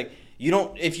 It's like, you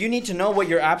don't, if you need to know what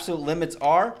your absolute limits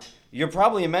are, you're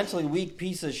probably a mentally weak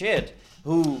piece of shit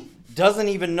who doesn't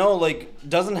even know, like,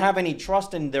 doesn't have any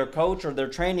trust in their coach or their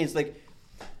training. It's like,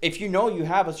 if you know you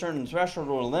have a certain threshold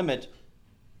or limit,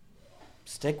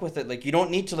 stick with it. Like, you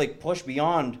don't need to, like, push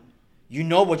beyond. You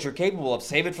know what you're capable of.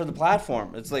 Save it for the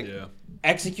platform. It's like,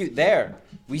 execute there.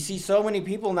 We see so many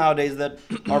people nowadays that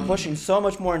are pushing so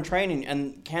much more in training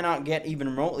and cannot get even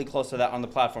remotely close to that on the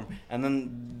platform. And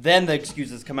then the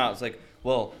excuses come out. It's like,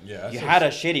 well, you had a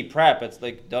shitty prep. It's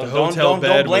like don't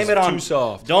blame it on too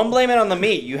soft. Don't blame it on the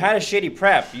meat. You had a shitty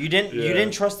prep. You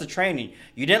didn't trust the training.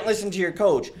 You didn't listen to your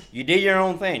coach. You did your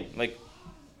own thing. Like,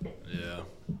 yeah.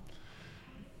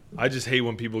 I just hate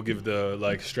when people give the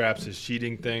like straps as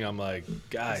cheating thing. I'm like,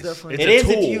 guys, it's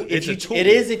a tool. It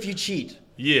is if you cheat.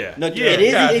 Yeah. No, yeah. It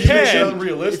is if you It's can.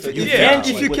 unrealistic.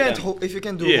 If you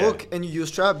can do hook and you use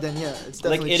strap, then it's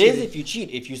definitely like it is if you cheat.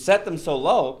 If you set them so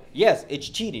low, yes, it's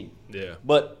cheating. Yeah.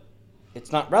 But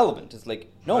it's not relevant. It's like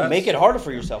make it harder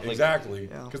for yourself. Like, exactly.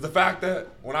 Because the fact that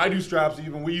when I do straps,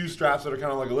 even we use straps that are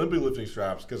kind of like Olympic lifting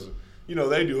straps because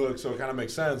they do hooks, so it kind of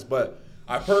makes sense. But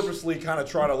I purposely kind of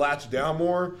try to latch down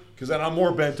more because then I'm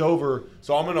more bent over,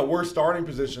 so I'm in a worse starting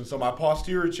position. So my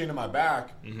posterior chain and my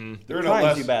back, they're in a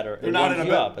less. You better. They're not in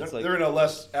a. They're in a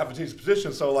less advantageous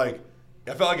position. So like,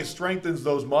 I feel like it strengthens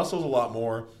those muscles a lot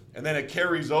more, and then it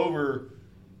carries over.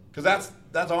 Because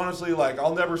that's honestly like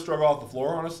I'll never struggle off the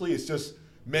floor. Honestly, it's just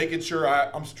making sure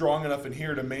I'm strong enough in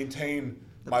here to maintain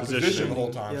my position the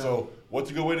whole time. So what's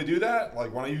a good way to do that?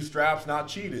 Like when I use straps, not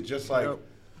cheat. It's just like.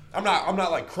 I'm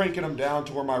not like cranking them down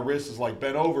to where my wrist is like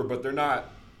bent over, but they're not.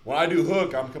 When I do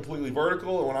hook, I'm completely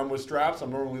vertical, and when I'm with straps, I'm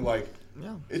normally like,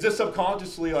 it's just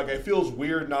subconsciously like it feels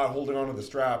weird not holding onto the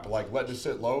strap, like letting it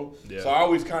sit low. Yeah. So I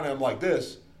always kind of am like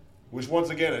this, which once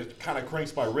again it kind of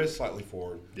cranks my wrist slightly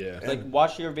forward. Yeah. And like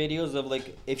watch your videos of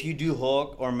like if you do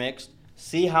hook or mixed,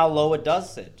 see how low it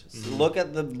does sit. Look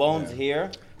at the bones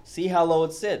here, see how low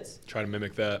it sits. Try to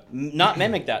mimic that. Not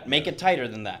mimic that. Make it tighter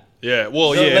than that. Yeah,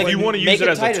 well, So, if you want to use it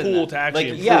as a tool to actually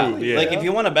improve. Like if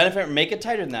you want to benefit, make it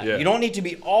tighter than that. Yeah. You don't need to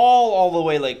be all the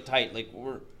way like tight. Like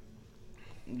we're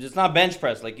just not bench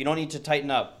press. Like you don't need to tighten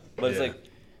up, but it's like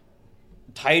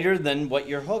tighter than what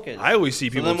your hook is. I always see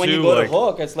people then when you go to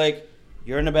hook, it's like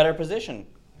you're in a better position.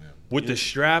 With the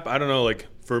strap, I don't know, like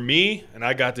for me, and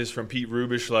I got this from Pete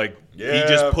Rubish, like he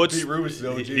just puts Pete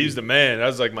Rubish, he's the man. That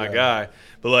was like my guy.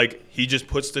 But like he just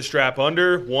puts the strap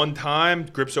under one time,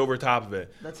 grips over top of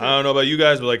it. I don't know about you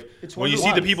guys, but like when you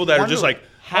see the people that are just like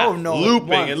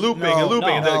looping and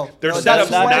their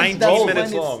setup's 19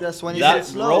 minutes long. That's when it sits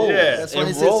slow. It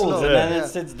rolls and then it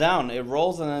sits down. It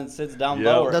rolls and then it sits down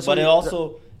lower.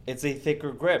 But it's a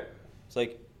thicker grip. It's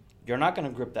like you're not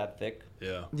gonna grip that thick.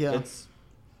 Yeah.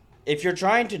 If you're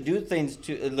trying to do things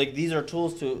to like these are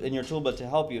tools in your tool belt to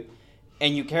help you,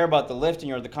 and you care about the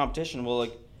lifting or the competition, well,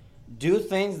 like do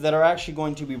things that are actually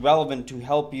going to be relevant to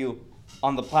help you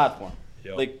on the platform.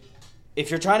 Like if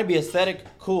you're trying to be aesthetic,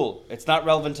 cool. It's not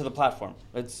relevant to the platform.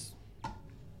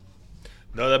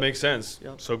 No, that makes sense.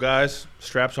 So guys,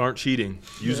 straps aren't cheating.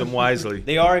 Use them wisely.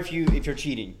 They are if you're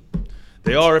cheating.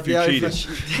 They are if you're cheating.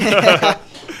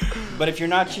 But if you're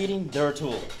not cheating, they're a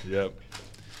tool. Yep.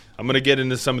 I'm going to get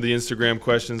into some of the Instagram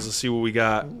questions. Let's see what we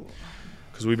got.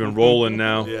 Because we've been rolling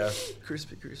now.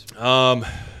 Crispy.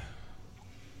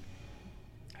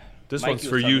 This one's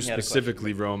for you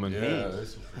specifically, Roman.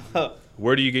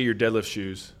 Where do you get your deadlift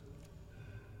shoes?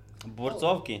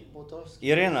 Borcovki.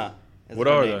 Irina. What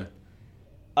are they?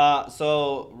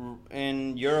 So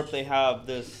in Europe, they have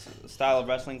this style of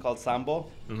wrestling called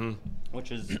sambo,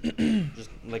 which is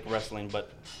just like wrestling, but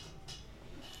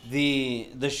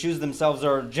the shoes themselves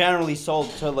are generally sold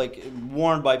to like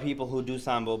worn by people who do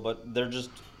sambo, but they're just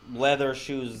leather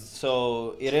shoes.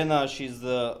 So Irina, she's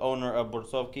the owner of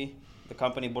Borcovki, the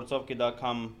company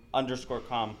borcovki.com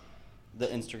 _com, the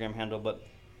Instagram handle, but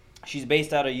she's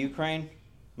based out of Ukraine,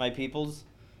 my peoples,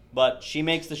 but she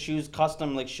makes the shoes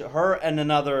custom, like her and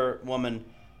another woman,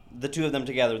 the two of them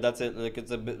together. That's it. Like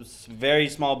it's a very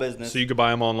small business. So you could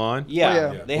buy them online?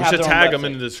 Yeah. We should tag them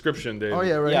in the description, Dave.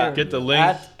 Here. Get the link.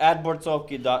 At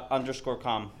borcovki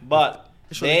 _com. But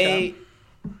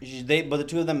but the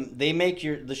two of them, they make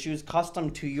the shoes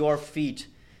custom to your feet.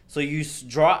 So you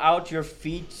draw out your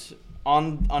feet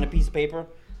on a piece of paper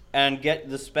and get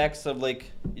the specs of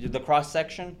like the cross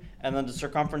section and then the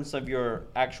circumference of your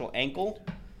actual ankle.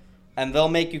 And they'll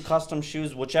make you custom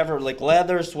shoes, whichever, like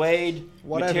leather, suede,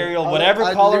 material, whatever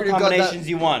color combinations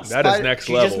you want. That is next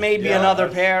level. She just made me another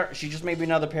pair. She just made me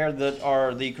another pair that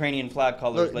are the Ukrainian flag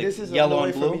colors, like yellow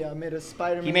and blue. I made a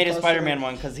Spider-Man. He made a Spider-Man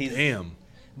one because he's. Damn.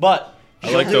 But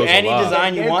I like do those any a lot.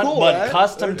 design you want, cool, but right?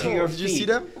 custom to your feet. Did you see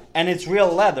them? And it's real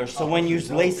leather, so when you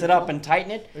lace it up and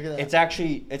tighten it,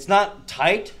 it's not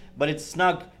tight, but it's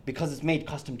snug because it's made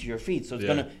custom to your feet. So it's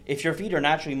gonna, if your feet are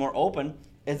naturally more open,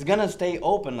 it's gonna stay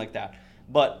open like that.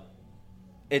 But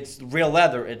it's real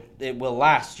leather. It will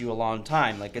last you a long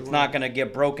time. Like it's not gonna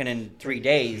get broken in 3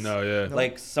 days. No, yeah.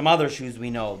 Like some other shoes we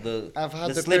know, I've had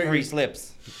the the slippery very-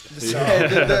 slips.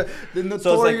 the So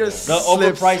notorious it's like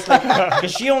the slips. overpriced, like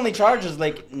because she only charges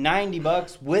like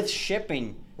 $90 with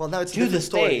shipping Well, now it's a to the different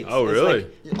story. States. Oh, It's really?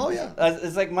 like- Oh yeah.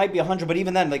 It's like might be 100, but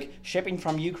even then, like shipping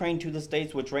from Ukraine to the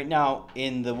States, which right now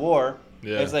in the war,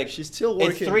 Yeah. it's like She's still it's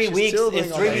working. 3 She's weeks. still doing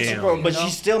It's all 3 that weeks, stuff, bro, you but know?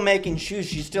 she's still making shoes.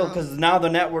 She's still Yeah. because now the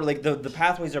network, like the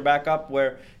pathways are back up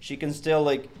where she can still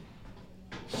like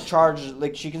charge,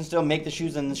 like she can still make the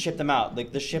shoes and ship them out.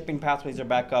 Like the shipping pathways are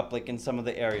back up, like in some of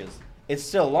the areas. It's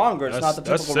still longer. It's not the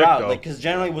That's typical sick, route, though. like because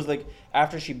generally it was like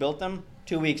after she built them,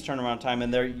 2 weeks turnaround time,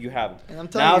 and there you have it. And I'm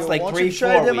telling Now you, it's like once 3, you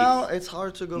try 4 them weeks. out, it's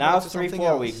hard to go Now back it's to 3, something 4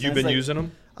 else. weeks. You've It's been like- using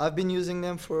them? I've been using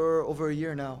them for over a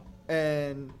year now,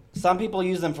 and Some people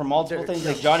use them for multiple They're- things.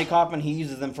 Like Johnny Kaufman, he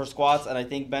uses them for squats and I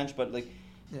think bench, but like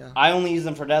yeah. I only use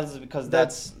them for deadlifts because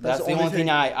that's That's the the only only thing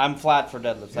thing. I'm flat for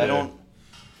deadlifts. Yeah.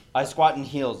 I squat in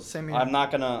heels. Same here. I'm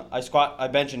not gonna I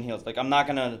bench in heels. Like I'm not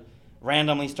gonna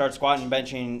randomly start squatting and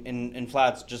benching in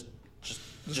flats just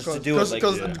to do it. Like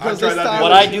I've tried the that style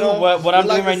what is, I you do, know, what you I'm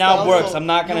like doing right the now style, works. so I'm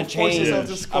not gonna you force change. yourself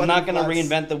to I'm squat not in gonna flats.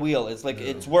 reinvent the wheel. It's like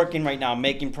it's working right now. I'm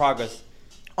making progress.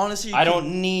 Honestly, you I can-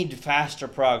 don't need faster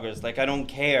progress. Like I don't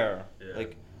care. Yeah.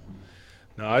 Like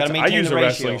No, Gotta I maintain use the a ratio.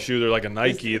 wrestling shoe. They're like a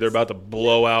Nike. They're about to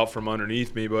blow out from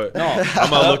underneath me, but no, I'm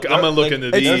gonna look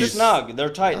into They're these. snug. They're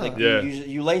tight. Like Yeah.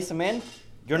 you lace them in,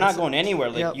 you're not going anywhere.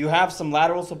 Like Yep. you have some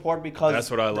lateral support because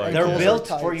That's what I like. they're Ankles are built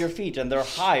tight. for your feet and they're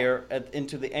higher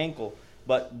into the ankle.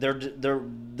 But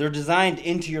they're designed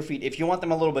into your feet. If you want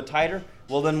them a little bit tighter,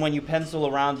 well then when you pencil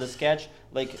around the sketch,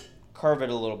 like curve it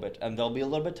a little bit and they'll be a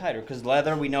little bit tighter. Because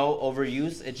leather, we know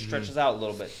overuse, it stretches out a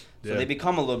little bit, so Yeah. they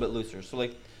become a little bit looser. So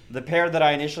like the pair that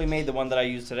I initially made, the one that I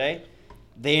use today,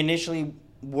 they initially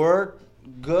were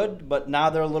good, but now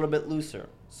they're a little bit looser.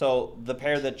 So the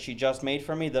pair that she just made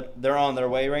for me, that they're on their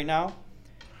way right now,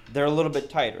 they're a little bit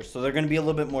tighter. So they're going to be a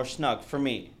little bit more snug for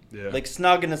me. Yeah. Like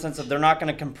snug in the sense of they're not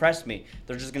going to compress me.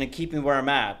 They're just going to keep me where I'm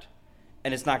at,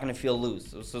 and it's not going to feel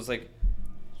loose. So it's like,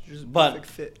 just but- perfect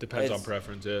fit. Depends on It's-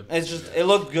 preference. Yeah. it's just it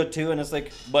looked good too, and it's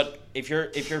like, but if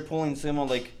you're pulling sumo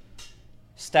like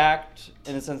stacked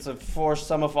in a sense of force,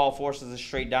 sum of all forces is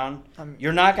straight down,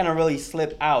 you're not gonna really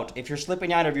slip out. If you're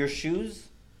slipping out of your shoes,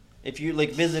 if you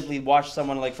like visibly watch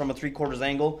someone like from a 3/4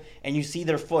 angle and you see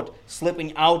their foot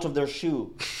slipping out of their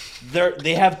shoe,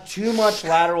 they have too much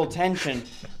lateral tension.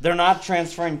 They're not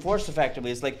transferring force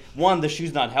effectively. It's like one, the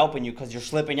shoe's not helping you because you're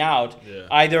slipping out. Yeah.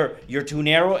 Either you're too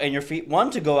narrow and your feet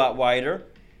want to go out wider,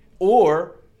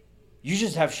 or you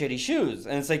just have shitty shoes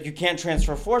and it's like you can't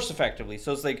transfer force effectively.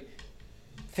 So it's like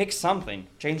fix something,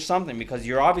 change something because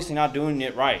you're obviously not doing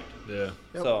it right. Yeah.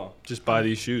 Yep. So Just buy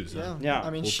these shoes. Yeah. then. Yeah. I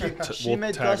mean, We'll she we'll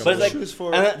made tag custom but it's like, shoes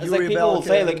for and it's like Yuri people will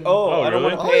say Belk like, and- oh, I don't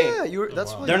really? want to Oh pay. yeah, you're,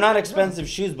 that's why They're not expensive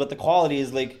shoes, but the quality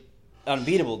is like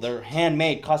unbeatable. They're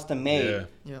handmade, custom made, Yeah.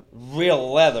 Yeah.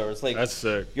 real leather. It's like That's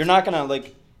sick. you're not gonna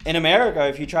like in America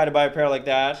if you try to buy a pair like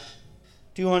that,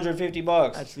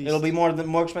 $250. At least. It'll be more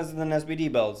expensive than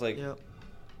SBD belts. Like Yeah.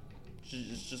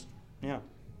 it's just yeah.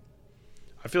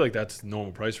 I feel like that's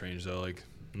normal price range though, like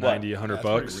 90, 100 That's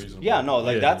pretty bucks. reasonable. Yeah, no,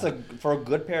 like Yeah. that's for a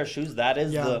good pair of shoes. That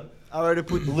is Yeah. the I already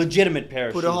put legitimate pair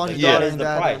of Put shoes. $100 Like, that is in the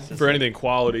that, price. and- For anything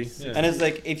quality. Yeah. And it's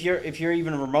like if you're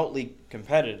even remotely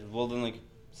competitive, well then like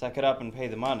suck it up and pay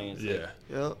the money. It's like,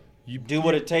 Yeah. yeah. You do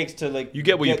what it takes to like You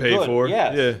get what you pay good. for.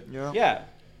 Yes. Yeah. Yeah. Yeah.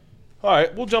 All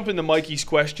right, we'll jump into Mikey's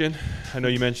question. I know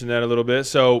you mentioned that a little bit.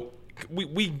 So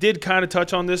we did kind of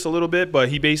touch on this a little bit, but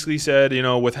he basically said, you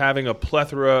know, with having a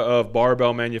plethora of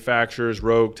barbell manufacturers,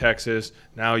 Rogue, Texas,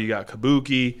 now you got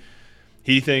Kabuki,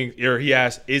 he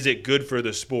asked, is it good for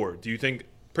the sport? Do you think,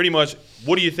 pretty much,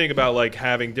 what do you think about like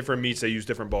having different meets that use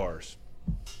different bars?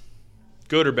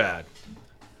 Good or bad?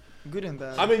 Good and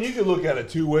bad. I mean, you could look at it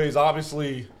two ways.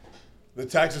 Obviously, the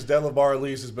Texas deadlift bar at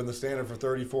least has been the standard for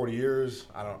 30, 40 years.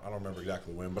 I don't remember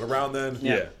exactly when, but around then.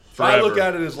 Yeah. I look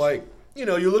Forever. at it as like, you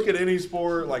know, you look at any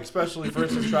sport, like especially for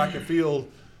instance track and field,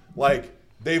 like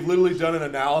they've literally done an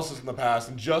analysis in the past.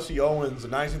 And Jussie Owens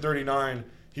in 1939,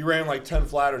 he ran like 10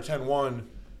 flat or 10-1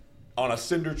 on a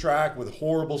cinder track with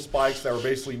horrible spikes that were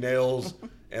basically nails,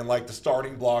 and like the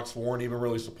starting blocks weren't even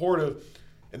really supportive.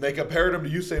 And they compared him to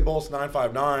Usain Bolt's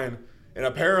 9.59. And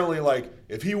apparently, like,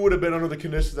 if he would have been under the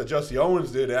conditions that Jussie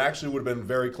Owens did, it actually would have been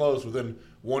very close, within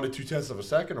 1 to 2 tenths of a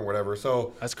second or whatever.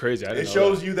 So That's crazy. I didn't it know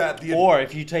shows that. you that the Or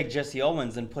if you take Jesse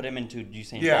Owens and put him into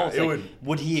Usain Yeah, Bolt, it's it like,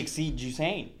 would- he exceed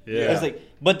Usain? Yeah. It's like,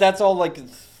 but that's all like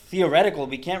theoretical.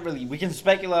 We can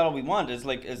speculate all we want. It's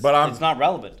like it's not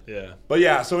relevant. Yeah. But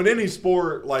yeah, so in any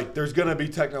sport, like there's gonna be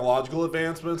technological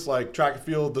advancements, like track and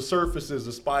field, the surfaces,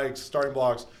 the spikes, starting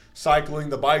blocks, cycling,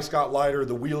 the bikes got lighter,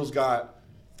 the wheels got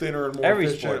thinner and more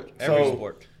efficient. Every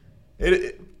sport.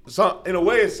 So in a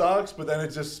way it sucks, but then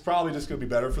it's just probably just gonna be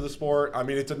better for the sport. I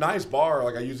mean, it's a nice bar.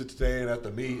 Like I used it today and at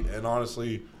the meet, and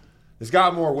honestly, it's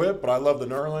got more whip, but I love the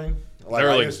knurling. Like,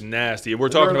 Knurling's nasty. We're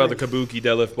talking about the Kabuki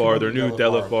deadlift bar, their new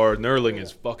deadlift bar. Knurling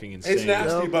is fucking insane. It's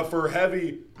nasty, but for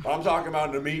heavy, I'm talking about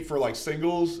in the meet for like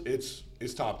singles, it's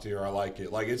top tier. I like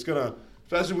it. Like it's gonna,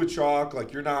 especially with chalk,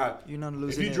 like you're not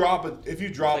losing. If you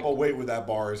drop a weight with that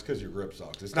bar, it's because your grip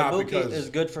sucks. It's not Kabuki because is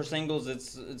good for singles.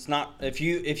 It's not if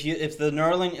the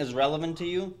knurling is relevant to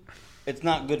you, it's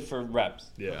not good for reps.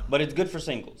 Yeah. But it's good for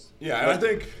singles. Yeah, and I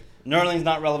think knurling's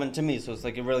not relevant to me, so it's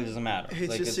like it really doesn't matter. It's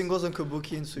like just singles on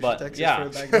Kabuki and Sushi, but, Texas yeah. for a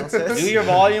back down set. Do your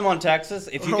volume on Texas.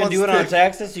 If you Or can on do it on stick.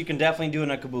 Texas, you can definitely do it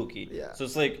on Kabuki. Yeah. So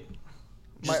it's like,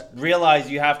 just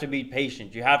realize you have to be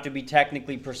patient. You have to be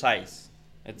technically precise.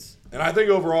 And I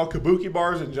think overall, Kabuki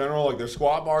bars in general, like their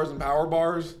squat bars and power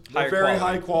bars, they're very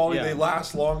high quality. Yeah. They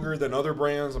last longer than other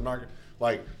brands. I'm not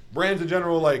like brands in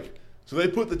general, like so they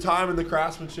put the time in the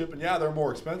craftsmanship, and yeah, they're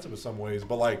more expensive in some ways.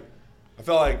 But like, I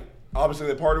feel like obviously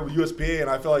they partnered with USPA, and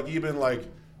I feel like even like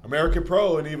American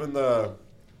Pro and even the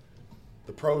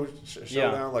Pro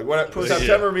Showdown, like what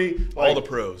September meet, like, all the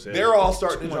pros. Yeah. they're all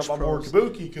starting to Too jump on much more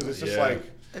Kabuki because it's just like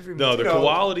No, the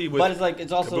quality with But it's like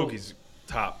it's also Kabuki's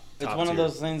top. It's one of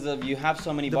those things of you have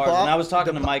so many The bars. bar- And I was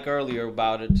talking the to Mike earlier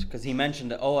about it because he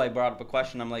mentioned, I brought up a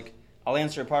question. I'm like, I'll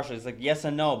answer it partially. It's like yes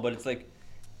and no, but it's like,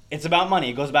 it's about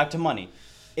money. It goes back to money.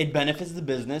 It benefits the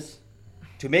business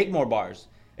to make more bars.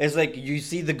 It's like you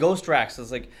see the Ghost Racks.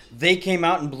 It's like they came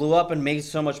out and blew up and made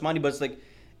so much money, but it's like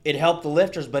it helped the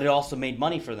lifters, but it also made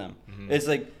money for them. Mm-hmm. It's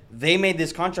like they made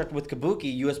this contract with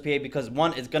Kabuki, USPA, because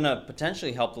one, it's gonna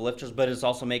potentially help the lifters, but it's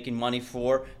also making money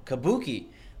for Kabuki.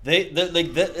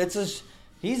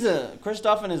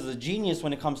 Christoffen is a genius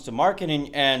when it comes to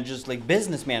marketing and just like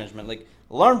business management. Like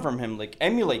learn from him, like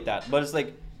emulate that. But it's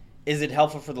like, is it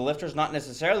helpful for the lifters? Not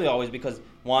necessarily always, because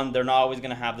one, they're not always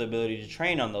going to have the ability to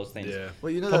train on those things. Yeah.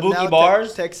 Well, you know Kabuki that now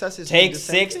bars Texas is take doing the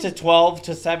same 6 thing. to 12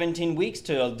 to 17 weeks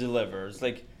to deliver. It's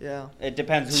like, Yeah. it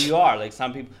depends who you are. Like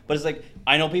some people, but it's like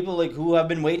I know people like who have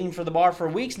been waiting for the bar for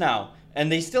weeks now,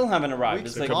 and they still haven't arrived.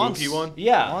 Weeks, It's The like Kabuki one?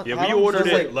 Yeah. Yeah, How we long- ordered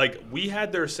so it. it's Like we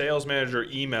had their sales manager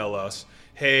email us,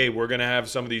 "Hey, we're gonna have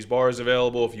some of these bars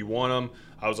available if you want them."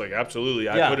 I was like, "Absolutely."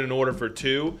 I Yeah. put an order for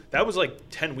 2. That was like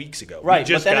 10 weeks ago. We Right, but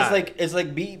just then got it's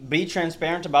like be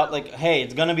transparent about like, hey,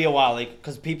 it's gonna be a while, like,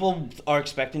 because people are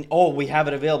expecting, oh, we have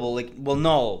it available. Like, well,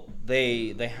 no,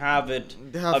 they have it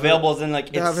They have available, as in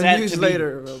like they it's have a set to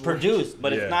newsletter be available. produced,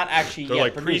 but Yeah. it's not actually They're yet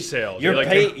like produced. pre-sale. You're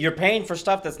They're like- you're paying for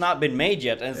stuff that's not been made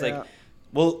yet, and it's Yeah. like,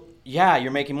 well, yeah,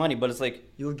 you're making money, but it's like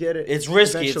You'll get it. it's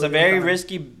risky. It's a eventually in very time.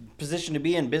 risky position to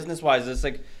be in business wise. It's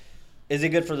like, is it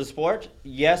good for the sport?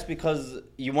 Yes, because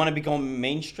you want to become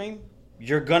mainstream.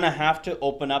 You're gonna have to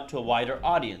open up to a wider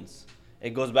audience. It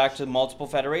goes back to multiple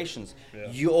federations.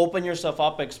 Yeah. You open yourself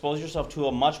up, expose yourself to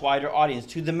a much wider audience,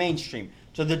 to the mainstream,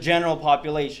 to the general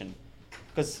population.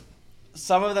 Because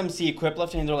some of them see equip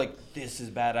lifting and they're like, this is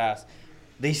badass.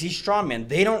 They see strongman.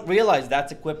 They don't realize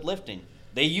that's equip lifting.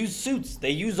 They use suits.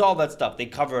 They use all that stuff. They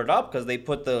cover it up because they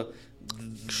put the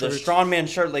strongman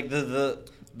shirt, like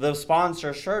the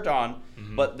sponsor shirt on,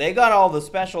 but they got all the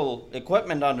special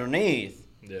equipment underneath.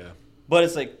 Yeah. But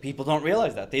it's like people don't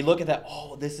realize that. They look at that,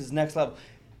 oh, this is next level.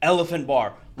 Elephant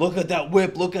bar. Look at that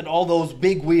whip. Look at all those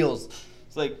big wheels.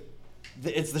 It's like,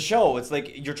 it's the show. It's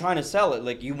like you're trying to sell it.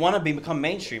 Like you want to become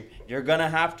mainstream. You're going to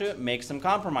have to make some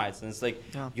compromise. And it's like,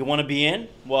 you want to be in?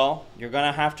 Well, you're going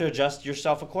to have to adjust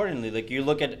yourself accordingly. Like you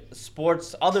look at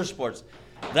sports, other sports.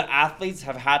 The athletes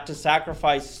have had to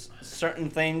sacrifice certain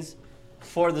things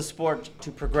for the sport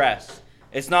to progress.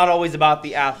 It's not always about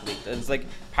the athlete. It's like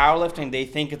powerlifting, they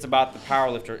think it's about the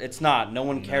powerlifter. It's not. No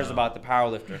one cares about the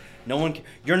powerlifter.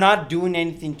 You're not doing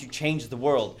anything to change the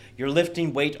world. You're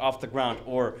lifting weight off the ground,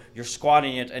 or you're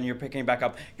squatting it and you're picking it back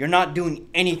up. You're not doing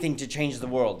anything to change the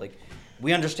world. Like,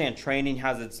 we understand training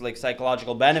has its like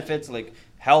psychological benefits, like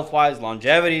health-wise,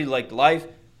 longevity, like life,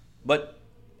 but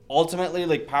ultimately,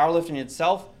 like powerlifting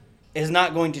itself is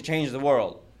not going to change the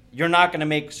world. You're not going to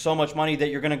make so much money that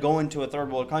you're going to go into a third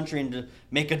world country and to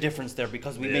make a difference there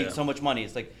because we made so much money.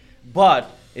 It's like, but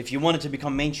if you wanted to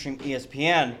become mainstream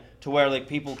ESPN to where like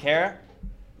people care,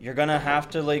 you're going to have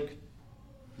to like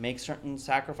make certain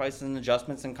sacrifices and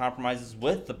adjustments and compromises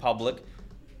with the public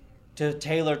to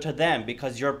tailor to them,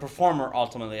 because you're a performer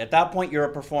ultimately. At that point, you're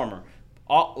a performer.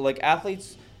 Like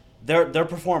athletes, they're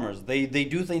performers. They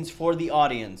do things for the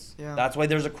audience. Yeah. That's why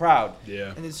there's a crowd.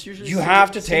 Yeah. And it's usually You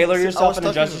have to tailor I yourself was and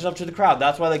talking adjust yourself to the crowd.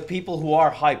 That's why like people who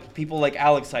are hyped, people like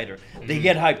Alex Sider, they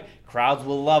get hyped. Crowds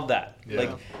will love that. Yeah.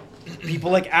 Like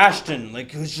people like Ashton,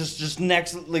 like who's just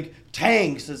next, like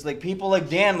tanks. It's like people like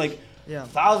Dan, like Yeah.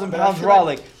 1,000 But I pounds feel raw.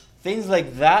 like- Like things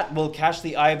like that will catch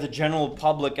the eye of the general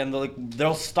public, and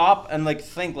they'll stop and like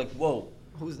think like, whoa,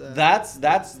 Who's that?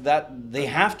 that they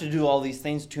have to do all these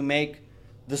things to make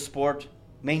the sport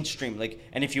mainstream. Like,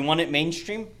 and if you want it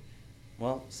mainstream,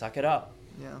 well, suck it up.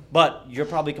 Yeah. But you're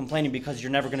probably complaining because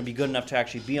you're never going to be good enough to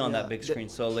actually be on Yeah. that big screen.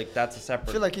 So like that's a I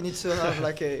separate. feel like you need to have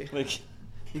like a. like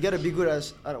You gotta be good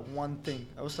at one thing.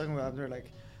 I was talking about Abner, like,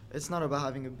 it's not about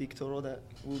having a big total that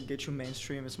will get you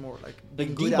mainstream. It's more like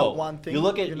being good Debo. at one thing. You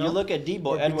look at or Debo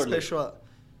being Edward. Like, special at-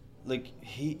 like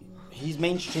he's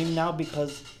mainstream now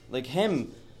because like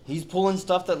him, he's pulling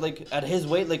stuff that like at his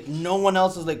weight like no one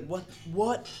else is like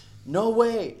what no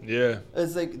way. Yeah.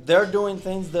 It's like they're doing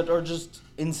things that are just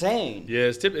insane.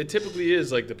 Yeah, it typically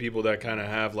is like the people that kind of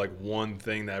have like one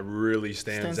thing that really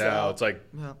stands out. It's like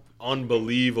Yeah.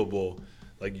 unbelievable.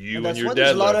 Like you And and, that's your why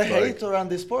there's a lot of deadlift. Like, hate around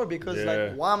this sport because Yeah.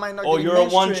 like, why am I not Oh, getting you're a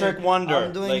mainstream? one-trick wonder.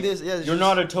 I'm doing Like, this. Yeah, it's you're just-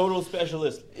 not a total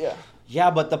specialist. Yeah.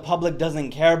 Yeah, but the public doesn't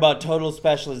care about total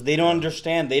specialists. They don't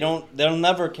understand. They'll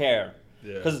never care.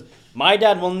 Yeah. Because my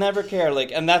dad will never care.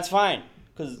 Like, and that's fine.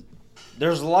 Because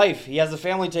there's life. He has a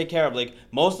family to take care of. Like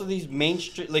most of these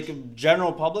mainstream, like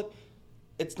general public,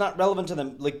 it's not relevant to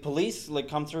them. Like police, like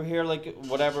come through here, like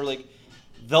whatever, like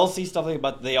they'll see stuff like,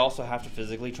 but they also have to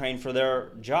physically train for their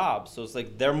job. So it's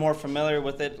like they're more familiar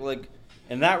with it, like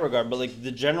in that regard. But like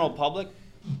the general public,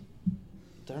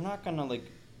 they're not gonna like.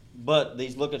 But they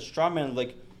look at strongman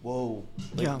like, whoa,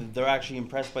 like Yeah. they're actually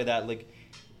impressed by that. Like,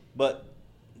 but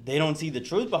they don't see the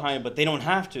truth behind it. But they don't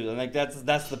have to. And like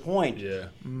that's the point. yeah.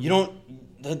 You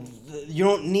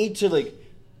don't need to like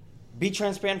be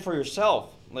transparent for yourself.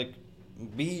 Like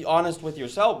be honest with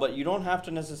yourself, but you don't have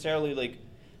to necessarily like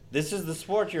this is the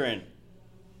sport you're in.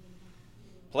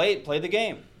 Play the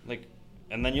game. Like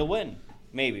and then you'll win.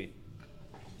 Maybe.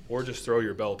 Or just throw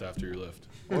your belt after your lift.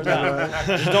 Or that.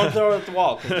 Just don't throw it at the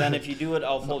wall, because then if you do it,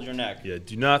 I'll fold your neck. Yeah,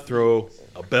 do not throw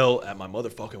a belt at my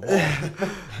motherfucking wall.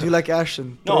 Do like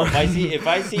Ashton. No, if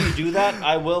I see you do that,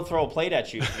 I will throw a plate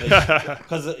at you,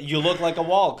 because you look like a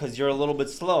wall, because you're a little bit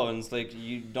slow, and it's like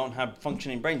you don't have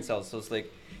functioning brain cells. So it's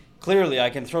like clearly I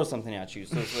can throw something at you.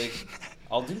 So it's like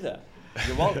I'll do that.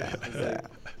 You're welcome. It's like,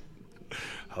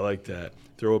 I like that.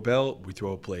 Throw a belt, we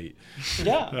throw a plate.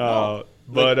 yeah. No.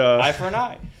 But eye for an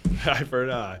eye. eye for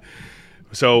an eye.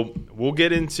 So we'll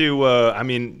get into, I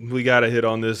mean, we got to hit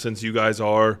on this since you guys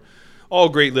are all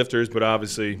great lifters, but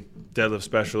obviously deadlift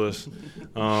specialists.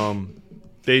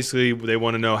 Basically, they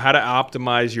want to know how to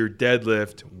optimize your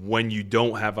deadlift when you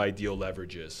don't have ideal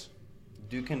leverages.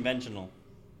 Do conventional.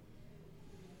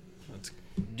 That's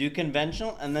Do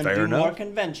conventional and then Fair do enough. more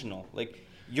conventional. Like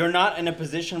you're not in a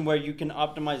position where you can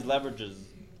optimize leverages.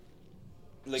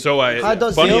 Like, So How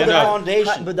does funny he build the enough,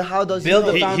 foundation. But how does Build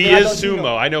he the know? foundation. he How is does he know?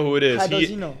 sumo. I know who it is. How does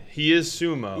he know? He is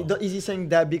sumo. Is he saying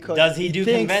that because Does he do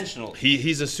thinks- conventional?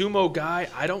 He's a sumo guy.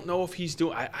 I don't know if he's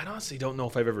doing. I honestly don't know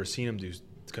if I've ever seen him do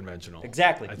conventional.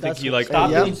 Exactly. I think That's he what- like. Stop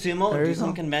Yeah. doing sumo, There do you some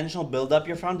go. conventional, build up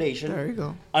your foundation, There you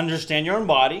go. understand your own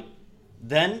body,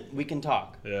 then we can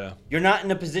talk. Yeah. You're not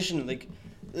in a position like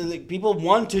people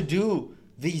want to do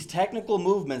these technical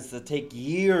movements that take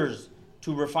years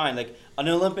to refine. Like an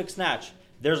Olympic snatch,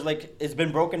 there's like it's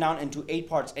been broken down into 8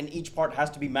 parts, and each part has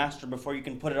to be mastered before you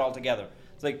can put it all together.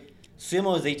 It's like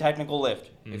sumo is a technical lift,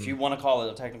 if you want to call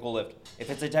it a technical lift. If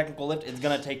it's a technical lift, it's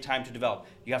gonna take time to develop.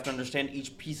 You have to understand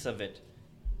each piece of it.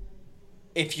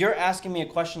 If you're asking me a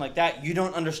question like that, you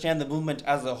don't understand the movement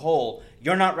as a whole.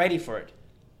 You're not ready for it.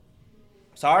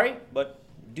 Sorry, but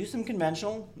do some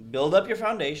conventional, build up your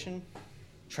foundation,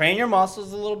 train your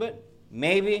muscles a little bit.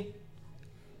 Maybe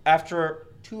after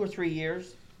 2 or 3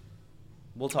 years,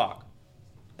 we'll talk.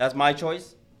 That's my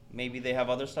choice. Maybe they have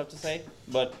other stuff to say,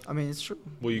 but I mean, it's true.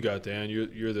 What you got, Dan? You're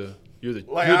the Like, you're the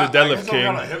I deadlift guess king.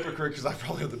 I'm kind of a hypocrite because I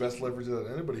probably have the best leverage than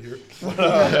anybody here.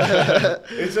 But,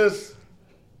 it's just,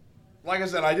 like I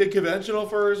said, I did conventional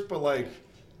first, but like,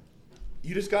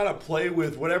 you just gotta play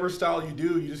with whatever style you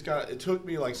do. You just got. It took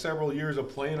me like several years of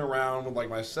playing around with like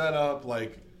my setup,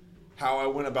 like how I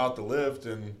went about the lift,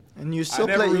 and you still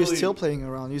never you're really- still playing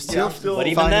around. You still. I'm still but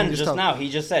even finding then, your just stuff. now, he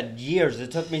just said years.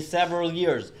 It took me several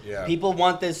years. Yeah. People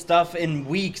want this stuff in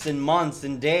weeks and months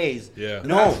and days. Yeah.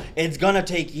 No, it's gonna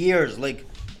take years. Like,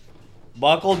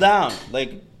 buckle down.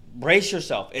 Like, brace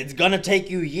yourself. It's gonna take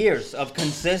you years of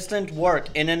consistent work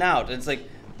in and out. It's like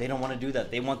they don't want to do that.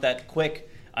 They want that quick.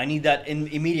 I need that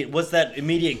immediate. What's that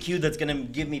immediate cue that's gonna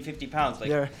give me 50 pounds? Like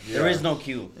there is no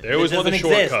cue. There was one doesn't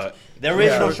shortcut. There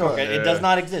is no shortcut. It does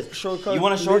not exist. Shortcut You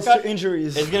want a leads shortcut? to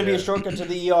injuries. It's gonna be a shortcut to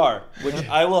the ER, which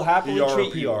I will happily ER or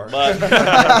treat you. PR.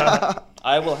 But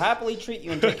I will happily treat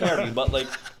you and take care of you. But like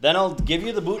then I'll give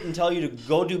you the boot and tell you to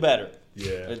go do better.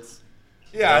 Yeah.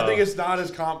 I think it's not as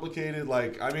complicated.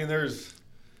 Like, I mean, there's,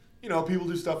 people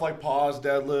do stuff like pause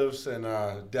deadlifts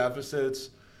and deficits.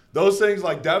 Those things,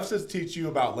 like deficits, teach you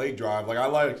about leg drive.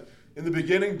 Like in the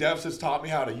beginning, deficits taught me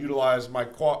how to utilize my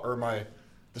quad or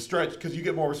the stretch, because you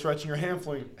get more stretch in your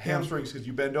hamstrings because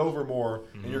you bend over more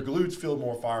and your glutes feel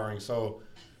more firing. So,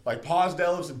 like pause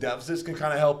deadlifts and deficits can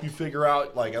kind of help you figure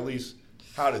out like at least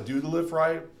how to do the lift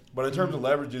right. But in terms of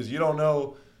leverages, you don't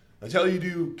know until you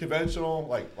do conventional.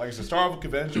 Like I said, start off with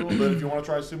conventional. But if you want to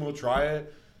try sumo, try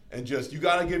it. And just, you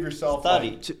got to give yourself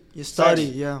study. You study,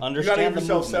 you got to Understand give the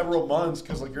yourself movement. several months,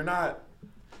 because like you're not,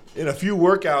 in a few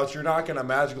workouts, you're not going to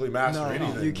magically master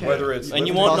anything. you can't. Whether it's And you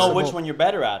lifting won't know Impossible. which one you're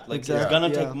better at. Like Exactly. it's gonna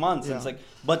Yeah. take months. Yeah. It's like,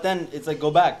 but then it's like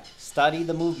go back, study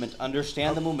the movement,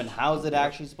 understand the movement. How is it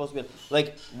actually supposed to be?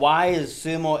 Like, why is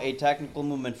sumo a technical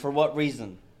movement? For what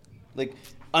reason? Like,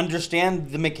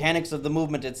 understand the mechanics of the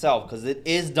movement itself, because it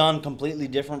is done completely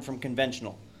different from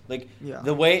conventional. Like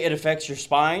the way it affects your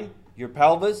spine, your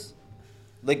pelvis,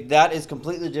 like that is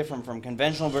completely different from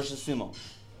conventional versus sumo.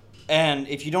 And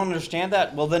if you don't understand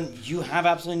that, well, then you have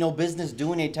absolutely no business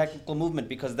doing a technical movement,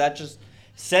 because that just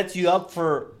sets you up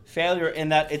for failure, in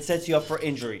that it sets you up for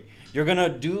injury. You're going to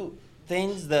do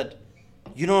things that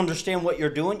you don't understand what you're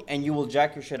doing, and you will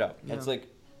jack your shit up. Yeah. It's like,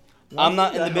 One I'm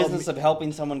not thing in the that helped business me- of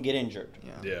helping someone get injured.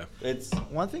 Yeah. It's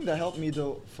One thing that helped me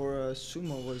though for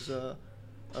sumo was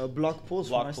block pulls.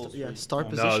 Block for my pulls, yeah, right. start No,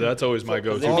 position. No, that's always my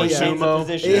go-to. Position Oh, For yeah. change the sumo,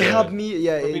 position. It Yeah. helped me,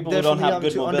 For it people who don't definitely have helped me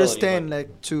good to mobility, understand but-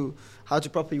 like to how to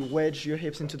properly wedge your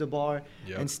hips into the bar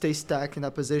Yep. and stay stacked in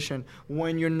that position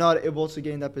when you're not able to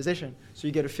get in that position. So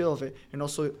you get a feel of it, and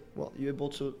also, well, you're able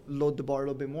to load the bar a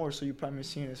little bit more. So your primary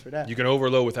seeing is for that. You can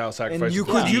overload without sacrificing and you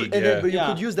could fatigue. use, and then, but you Yeah.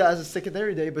 could use that as a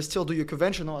secondary day, but still do your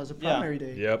conventional as a Yeah. primary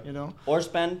day. Yep. You know. or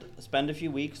spend a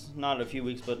few weeks, not a few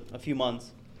weeks, but a few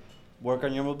months, work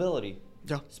on your mobility.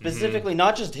 Yeah. Specifically,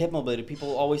 not just hip mobility.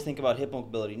 People always think about hip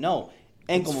mobility. No,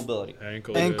 ankle mobility.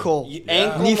 Ankle. Ankle.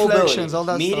 Ankle Knee mobility, flexions, all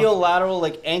that medial, stuff. lateral,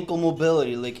 like ankle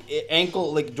mobility, like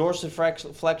ankle, like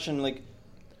dorsiflexion, like,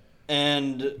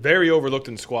 and Very overlooked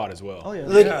in squat as well. Oh yeah.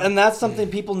 like, and that's something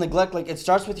people neglect. Like, it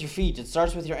starts with your feet. It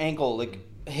starts with your ankle. Like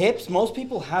hips, most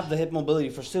people have the hip mobility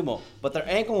for sumo, but their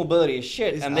ankle mobility is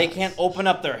shit, It's and they ass. can't open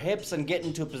up their hips and get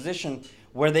into a position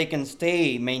where they can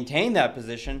maintain that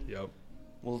position. Yep.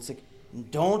 Well, it's like,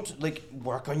 don't like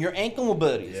work on your ankle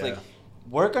mobility. It's Yeah. like,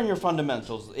 work on your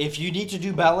fundamentals. If you need to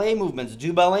do ballet movements,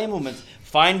 do ballet movements.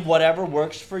 Find whatever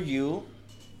works for you,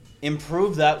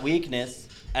 improve that weakness,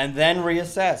 and then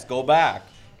reassess. Go back.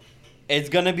 It's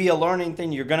gonna be a learning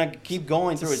thing. You're gonna keep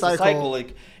going through. It's a cycle.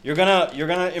 Like you're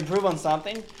gonna improve on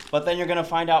something, but then you're gonna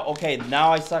find out, okay,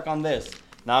 now I suck on this.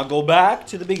 Now go back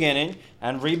to the beginning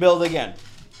and rebuild again.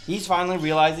 He's finally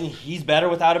realizing he's better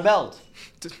without a belt.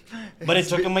 But it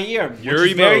took him a year, which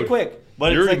Yuri is very mode. quick.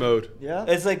 But Yuri it's like, mode. Yeah.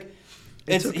 it's like,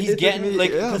 It took he's getting me-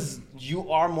 like, yeah. because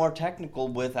you are more technical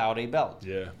without a belt.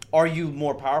 Yeah. Are you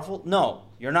more powerful? No,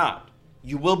 you're not.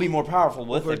 You will be more powerful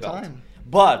with Over a belt, time.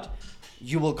 but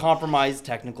you will compromise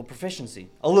technical proficiency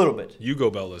a little bit. You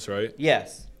go beltless, right?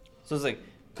 Yes. So it's like,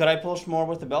 could I push more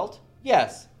with a belt?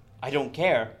 Yes. I don't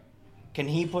care. Can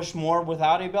he push more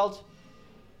without a belt?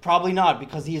 Probably not,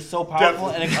 because he is so powerful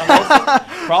and explosive.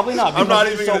 Probably not. I'm not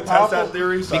because he's even so going to test that powerful.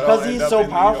 theory, so I Because don't he's end up so in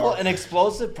the powerful ER. and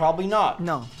explosive. Probably not.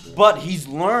 No. But he's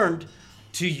learned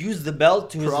to use the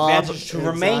belt to his advantage to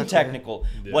remain Exactly. technical.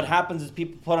 Yeah. What happens is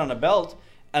people put on a belt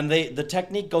and the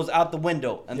technique goes out the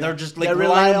window and they're just like They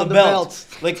relying rely on on the the belt.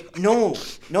 belt. Like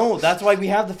no, that's why we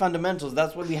have the fundamentals.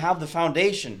 That's why we have the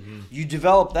foundation. You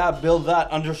develop that, build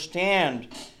that, understand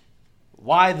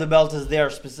why the belt is there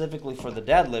specifically for the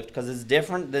deadlift, because it's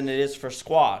different than it is for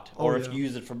squat, or if yeah. you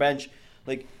use it for bench.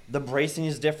 Like the bracing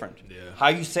is different. Yeah. How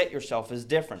you set yourself is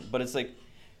different. But it's like,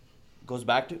 goes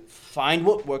back to find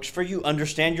what works for you.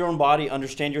 Understand your own body.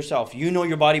 Understand yourself. You know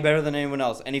your body better than anyone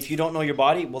else. And if you don't know your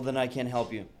body, well, then I can't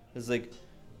help you. It's like,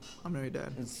 I'm very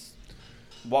dead. it's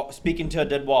speaking to a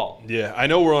dead wall. Yeah, I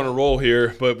know we're on a roll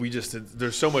here, but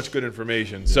there's so much good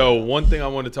information. So one thing I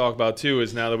want to talk about too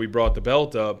is, now that we brought the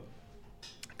belt up,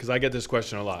 because I get this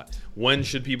question a lot. When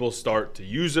should people start to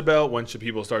use a belt? When should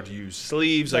people start to use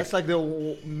sleeves? That's like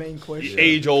the main question.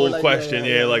 Age-old For, like,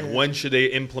 question, Like, when should they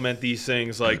implement these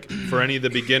things? Like, for any of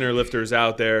the beginner lifters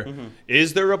out there,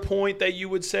 is there a point that you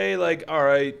would say, like, all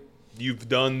right, you've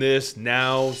done this,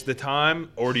 now's the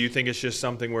time? Or do you think it's just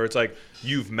something where it's like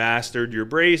you've mastered your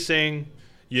bracing,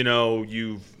 you know,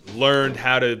 you've learned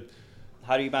how to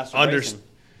do you master understand? bracing?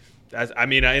 I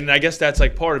mean, and I guess that's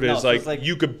like part of it. No, is so like, it's like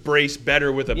you could brace better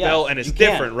with a Yeah, belt, and it's you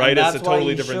can, different, right? and It's a that's why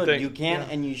totally you different should. thing. You can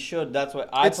and you should. That's what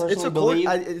I personally it's a believe.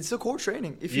 it's a core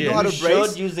training. If you Yeah. know how You to brace,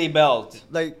 should use a belt.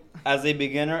 like As a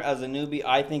beginner, as a newbie,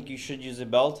 I think you should use a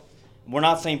belt. We're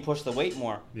not saying push the weight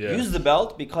more. Yeah. Use the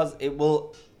belt because it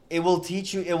will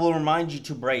teach you, it will remind you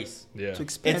to brace. Yeah. to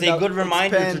expand. It's a good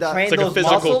reminder to expand train It's like a those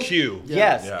physical muscles. cue. Yeah.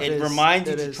 Yes, Yeah. it It is. reminds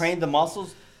you It to is. train the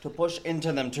muscles to push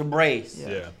into them, to brace.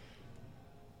 Yeah.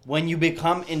 When you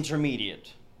become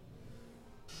intermediate,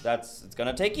 it's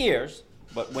gonna take years,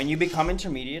 but when you become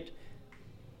intermediate,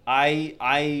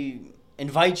 I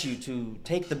invite you to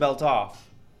take the belt off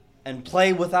and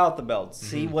play without the belt.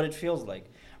 See what it feels like.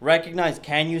 Recognize,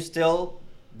 can you still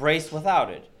brace without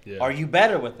it? Yeah. Are you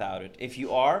better without it? If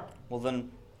you are, well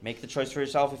then make the choice for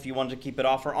yourself if you want to keep it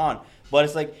off or on. But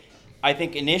it's like, I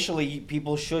think initially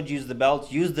people should use the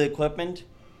belt, use the equipment,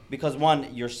 because one,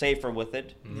 you're safer with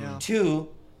it. Yeah. Two,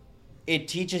 it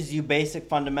teaches you basic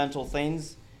fundamental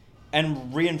things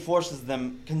and reinforces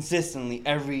them consistently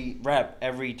every rep,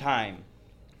 every time.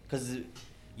 Because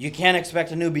you can't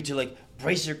expect a newbie to like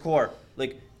brace your core.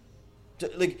 Like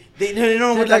they don't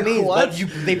know what Like that means. what?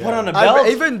 But they put on a I- belt.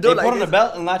 even though, They like, put on a it's-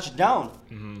 belt and latch it down.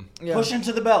 Yeah. Push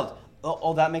into the belt.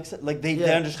 Oh, that makes it like they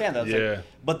Yeah. understand that. It's like- Yeah.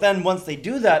 but then once they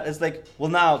do that, it's like,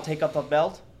 well, now take up the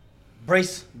belt,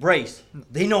 brace.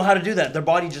 They know how to do that. Their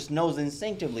body just knows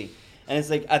instinctively. And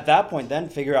it's like at that point, then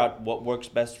figure out what works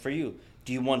best for you.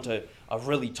 Do you want a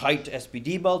really tight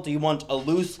SBD belt? Do you want a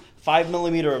loose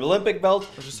 5mm Olympic belt?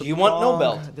 Or just Do a you want no prong?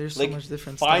 belt? There's so like, much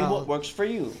different find style. what works for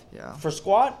you. Yeah. For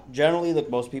squat, generally, like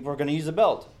most people are going to use a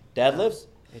belt. Deadlifts,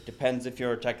 it depends if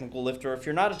you're a technical lifter or if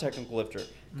you're not a technical lifter.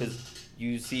 Because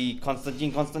you see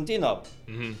Konstantinov,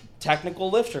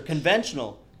 technical lifter,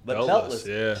 conventional, but Beltless, beltless.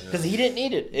 yeah. Because he didn't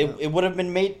need it. It would have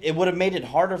made it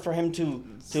harder for him to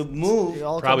move. It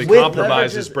all Probably comes-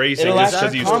 compromise leverages- his bracing It'll just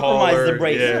actually because he's compromise taller. the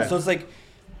bracing. Yeah. So it's like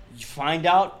you find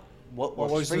out what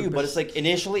works works for the you. But it's best. like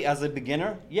initially as a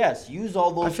beginner, yes, use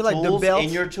all those feel like the tools belt- in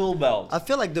your tool belt. I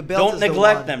feel like the belt Don't is the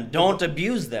neglect one. them. Don't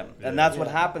abuse them. And that's what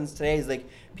Yeah. happens today is like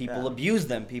people Yeah. abuse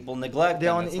them. People neglect They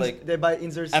them. on It's like, they buy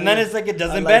inserts. and then it's like it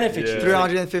doesn't like benefit you. Yeah. It's like,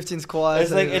 315 squats.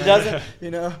 It's like and, it doesn't.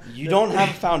 You know. You don't have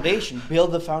a foundation.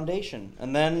 Build the foundation,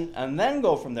 and then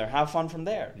go from there. Have fun from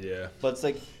there. Yeah. But it's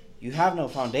like you have no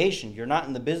foundation. You're not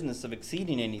in the business of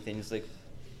exceeding anything. It's like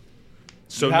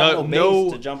So you have no base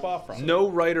no to jump off from. no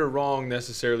right or wrong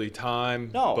necessarily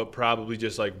time, No. but probably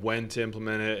just like when to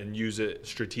implement it and use it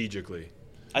strategically.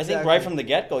 I think Exactly. right from the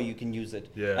get-go you can use it.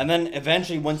 Yeah. And then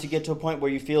eventually, once you get to a point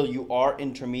where you feel you are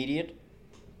intermediate,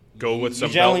 Go with you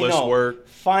some generally beltless know. work.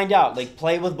 Find out, like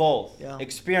play with both. Yeah.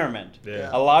 Experiment. Yeah.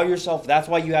 Allow yourself. That's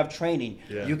why you have training.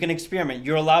 Yeah. You can experiment.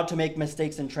 You're allowed to make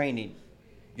mistakes in training.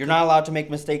 You're not allowed to make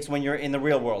mistakes when you're in the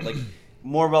real world. Like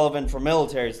more relevant for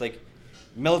military. It's like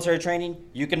military training.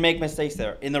 You can make mistakes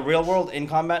there. In the real world, in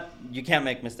combat, you can't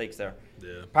make mistakes there.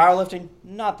 Yeah. Powerlifting,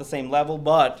 not the same level,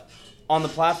 but on the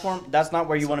platform, that's not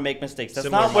where you want to make mistakes. That's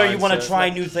Similar not where you want to mindset. try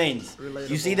new things. Relatable.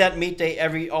 You see that meet day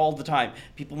all the time.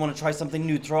 People want to try something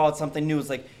new, throw out something new. It's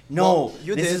like, no, Well,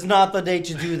 you this did. is not the day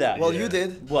to do that. Well, Yeah. you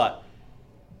did. What?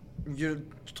 You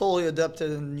totally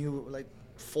adapted a new like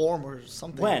form or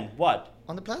something. When? What?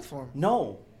 On the platform.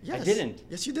 No, Yes. I didn't.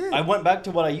 Yes, you did. I went back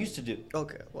to what I used to do.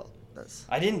 Okay. Well, that's.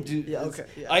 I didn't do. Yeah, it's- okay,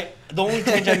 yeah. The only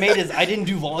change I made is I didn't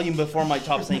do volume before my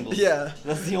top singles. Yeah.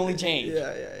 That's the only change.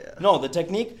 Yeah. No, the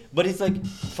technique, but it's like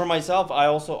for myself, I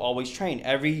also always train.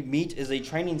 Every meet is a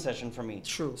training session for me.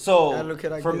 True. So I look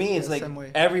at it for like me, this, it's yeah, like same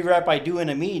way. every rep I do in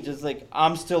a meet is like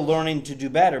I'm still learning to do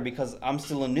better because I'm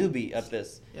still a newbie at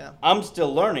this. Yeah. I'm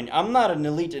still learning. I'm not an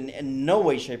elite in no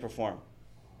way, shape, or form.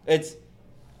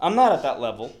 I'm not at that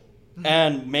level, Mm-hmm.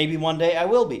 and maybe one day I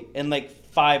will be in like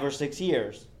 5 or 6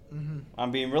 years. Mm-hmm.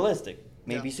 I'm being realistic.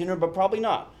 Maybe Yeah. sooner, but probably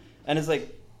not. And it's like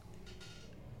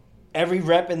every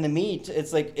rep in the meet,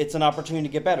 it's like it's an opportunity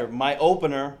to get better. My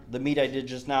opener, the meet I did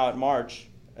just now at March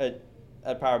at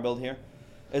Power Build here,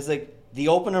 is like the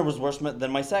opener was worse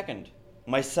than my second.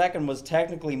 My second was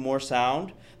technically more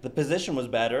sound. The position was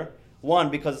better. One,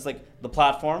 because it's like the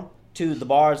platform. Two, the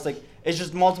bar. It's like it's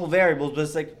just multiple variables, but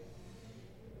it's like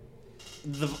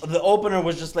the opener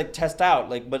was just like test out,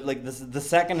 like, but like the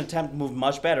second attempt moved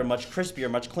much better, much crispier,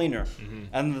 much cleaner,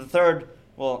 and the third,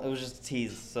 Well, it was just a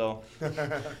tease, so.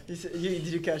 Did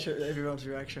you catch everyone's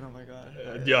reaction? Oh my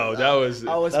god. Yo, that was.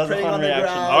 I was That was a praying fun on the reaction.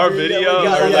 ground. Our video,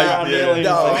 guys or are like, around yeah. really-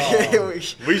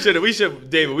 No, We should,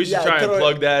 David. We should Yeah, try and throw it-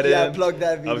 plug that in. yeah, plug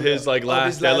that video of his like of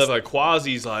last his deadlift. last- Like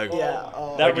Quasi's like. yeah.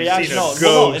 That Like you've seen reaction, a no,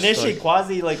 ghost, initially, like-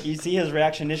 Quasi, like, you see his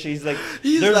reaction initially, he's like,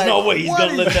 He's there's like, no way he's what going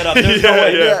to is- lift that up. There's Yeah, no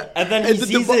way. yeah. And then he And the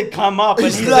sees bo- it come up, and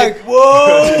he's he's like, like,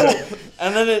 whoa!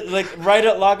 And then it, like, right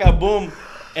at lockout, boom.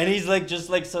 And he's like, just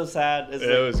like so sad. It's It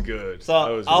like, was good. So,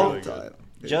 that was I'll- really good.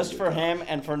 just for him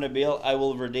and for Nabil, I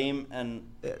will redeem and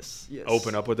Yes.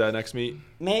 Open up with that next meet.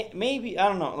 maybe, I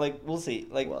don't know, like, we'll see.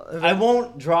 Like, Well, I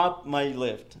won't drop my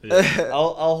lift. Yeah.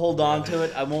 I'll hold on to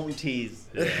it. I won't tease.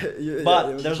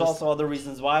 But there's also other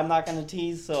reasons why I'm not going to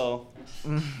tease, so.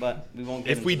 But we won't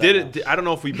get If we into that did it, I don't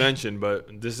know if we mentioned,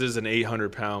 but this is an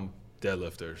 800-pound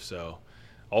deadlifter. So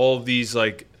all of these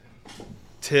like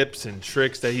tips and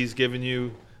tricks that he's giving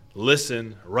you,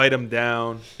 listen, write them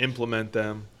down, implement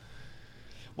them.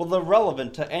 Well, they're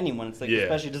relevant to anyone. It's like, Yeah.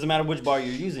 especially, it doesn't matter which bar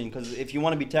you're using, because if you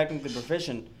want to be technically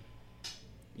proficient,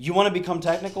 you want to become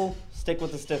technical, stick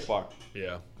with the stiff bar.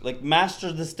 Yeah. Like,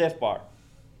 master the stiff bar.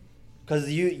 Because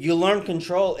you learn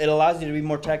control, it allows you to be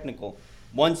more technical.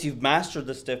 Once you've mastered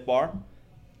the stiff bar,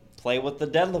 play with the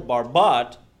deadlift bar,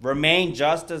 but remain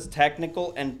just as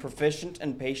technical and proficient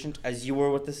and patient as you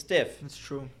were with the stiff. That's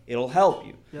true. It'll help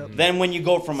you. Yep. Then when you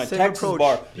go from a Same Texas approach.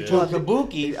 bar Yeah. to a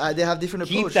kabuki, They have different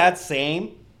keep approach. that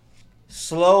same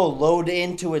slow, load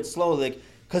into it slowly, like,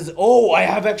 because I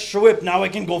have extra whip, now I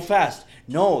can go fast.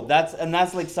 No, that's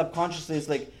like subconsciously, it's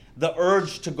like the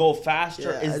urge to go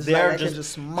faster Yeah, is it's there like I can just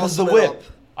just because the muscle it whip. up.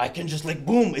 I can just like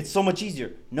boom, it's so much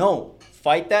easier. No,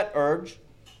 fight that urge.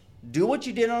 Do what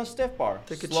you did on a stiff bar.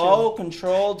 Take a Slow, chill.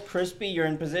 controlled, crispy, you're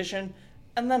in position,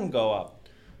 and then go up.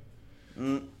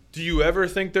 Do you ever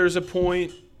think there's a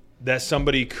point that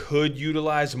somebody could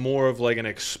utilize more of like an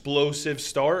explosive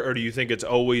start, or do you think it's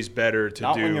always better to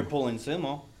Not do when you're pulling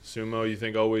sumo. sumo? You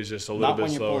think always just a little Not bit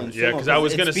when you're slower? pulling sumo. Yeah, because I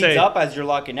was it gonna speeds say up as you're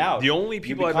locking out. the only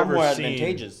people you I've become ever more seen.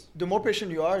 advantageous. The more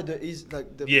patient you are, the easy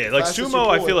like the Yeah, like fastest sumo, you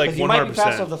I pull feel it. like Because you might be 100%.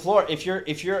 faster off the floor. If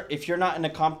you're not in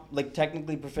a like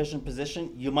technically proficient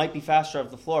position, you might be faster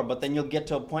off the floor. But then you'll get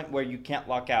to a point where you can't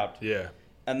lock out, Yeah.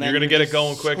 and then You're gonna get it just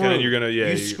going quick, and then screwed. you're gonna- yeah,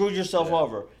 You you- screwed yourself yeah.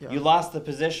 over. Yeah. You lost the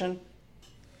position.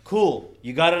 Cool.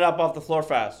 You got it up off the floor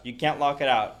fast. You can't lock it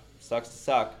out. Sucks to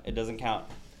suck. It doesn't count.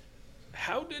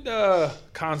 How did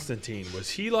Constantine? Was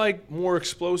he like more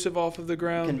explosive off of the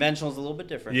ground? Conventional is a little bit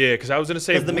different. Yeah, because I was gonna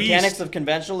say Because the least- mechanics of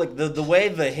conventional, like the way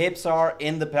the hips are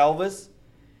in the pelvis,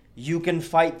 you can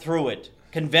fight through it.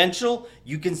 Conventional,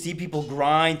 you can see people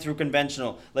grind through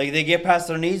conventional. Like they get past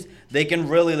their knees, they can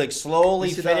really like slowly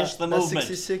You see finish that- the that movement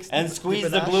 66, and the squeeze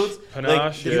the panache? glutes. Panache,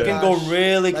 like you yeah. can go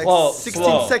really Like close, 16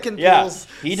 slow. second Yeah, pulls.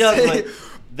 he does. Like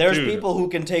there's Dude. people who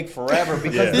can take forever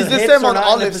because Yeah. the It's the hips same are on not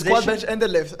all in a lifts, squat, position. bench, and the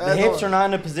lift. The hips are not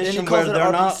in a position calls where it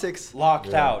they're not RP6. locked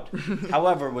Yeah. out.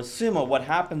 However, with sumo, what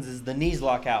happens is the knees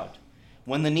lock out.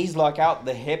 When the knees lock out,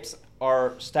 the hips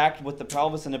are stacked with the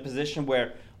pelvis in a position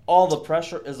where all the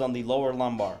pressure is on the lower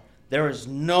lumbar. There is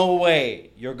no way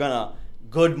you're gonna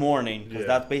good morning, because Yeah.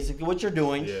 that's basically what you're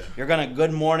doing. Yeah. You're gonna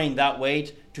good morning that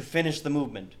weight to finish the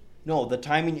movement. No, the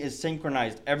timing is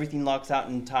synchronized. Everything locks out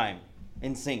in time,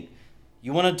 in sync.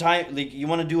 You want to time, like you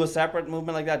want to do a separate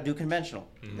movement like that, do conventional.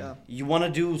 Yeah. You want to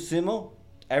do sumo,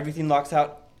 everything locks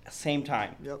out same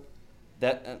time. Yep.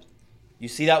 That you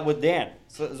see that with Dan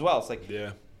as well. It's like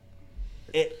Yeah.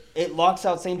 it locks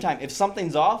out same time. If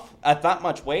something's off at that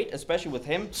much weight, especially with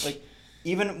him, like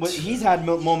even with, he's had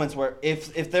moments where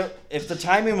if the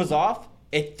timing was off,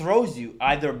 it throws you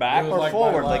either back It was or like my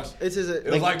forward. Like last- It is It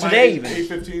a, was Like like today my even.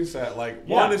 815 set. Like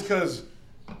Yeah. one is because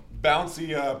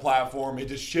bouncy platform, it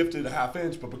just shifted a half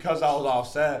inch, but because I was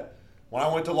offset, when I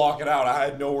went to lock it out, I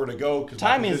had nowhere to go. Cause my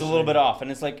timing is a little positioning- bit off,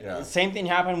 and it's like Yeah. the same thing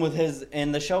happened with his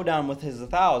in the showdown with his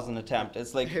 1,000 attempt.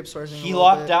 It's like Hips rising a he little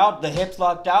locked bit. out, the hips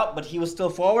locked out, but he was still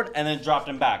forward, and then dropped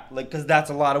him back, like because that's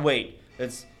a lot of weight.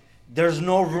 There's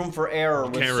no room for error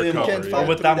with can't sumo recover, Can't or fight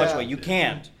with through that much that. weight. You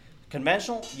can't.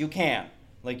 Conventional, you can.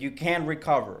 Like you can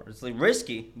recover. It's like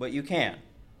risky, but you can.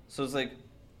 So it's like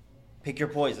pick your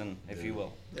poison, if you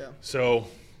will. yeah. So,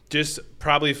 just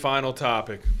probably final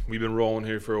topic. We've been rolling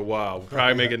here for a while. We're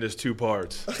probably making this 2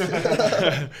 parts.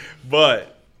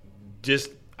 But just,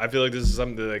 I feel like this is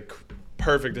something like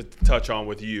perfect to touch on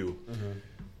with you.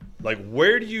 Like,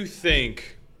 where do you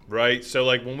think, right? So,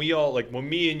 like, when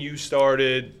me and you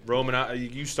started, Roman,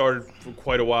 you started for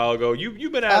quite a while ago.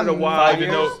 You've been at it a while, 5 even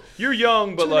though years. you're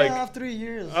young, but 2.5, 3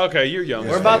 years. okay, you're young.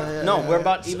 We're so- about Yeah. we're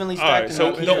about evenly All right, stacked. so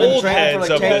up. the He's been old training for heads like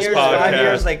of 10 this years, 5 podcast-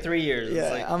 years, like 3 years. Yeah,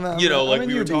 It's like, I'm you know, I'm like a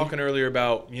we were newbie. talking earlier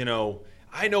about,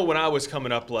 I know when I was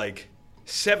coming up, like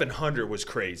 700 was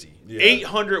crazy. Yeah.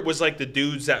 800 was like the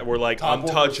dudes that were like Top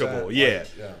untouchable. 1%, Yeah.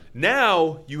 yeah.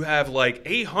 Now you have like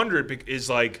 800 is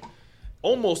like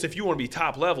almost, if you want to be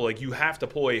top level, like you have to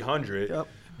pull 800. Yep.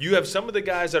 You have some of the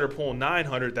guys that are pulling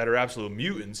 900 that are absolute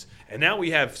mutants, and now we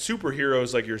have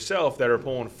superheroes like yourself that are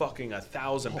pulling fucking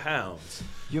 1,000 pounds.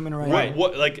 Human What, rights.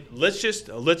 what like let's just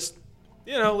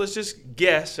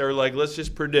guess, or like let's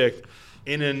just predict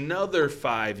in another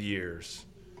 5 years,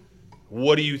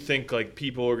 what do you think like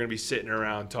people are going to be sitting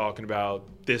around talking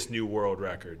about this new world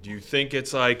record? Do you think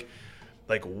it's like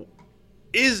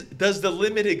does the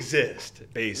limit exist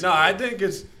basically? No, I think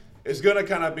it's gonna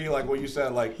kind of be like what you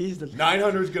said. Like He's the-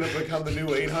 900 is gonna become the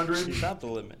new 800, He's not the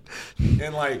limit.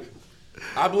 and like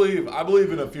I believe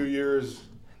in a few years,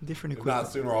 Different if not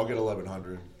equipment. sooner, I'll get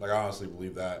 1100. Like I honestly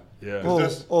believe that. Yeah.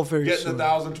 'Cause just Very getting soon.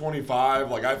 1,025.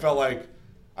 Like I felt like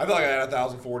I had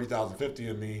 1,040, 1,050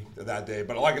 in me that day.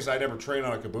 But like I said, I never trained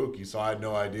on a kabuki, so I had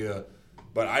no idea.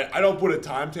 But I don't put a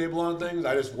timetable on things.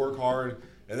 I just work hard,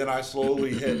 and then I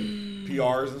slowly hit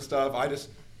PRs and stuff.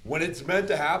 When it's meant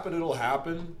to happen, it'll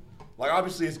happen. Like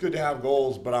obviously, it's good to have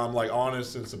goals, but I'm like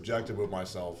honest and subjective with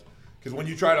myself. Because when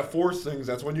you try to force things,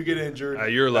 that's when you get injured.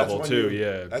 At your That's level when too, you-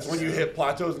 yeah. That's when you hit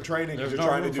plateaus in training because There's you're no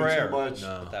trying to room do for too error. much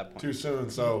No. At that point. too soon.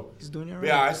 So He's doing it right.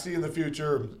 yeah, I see in the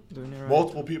future Doing it right.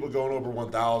 multiple people going over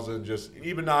 1,000. Just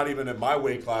not even at my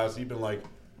weight class, even like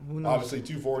Who knows? obviously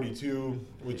 242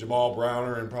 with Jamal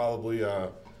Browner and probably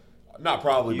not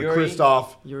probably but Yuri?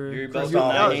 Christoph. You're about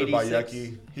Christoph 986.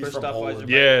 Bayecki. He's First from off, Poland.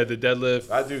 Yeah, the deadlift.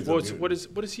 That dude's a What's,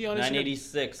 mutant. what is he on Instagram?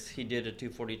 986. He did a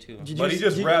 242. But he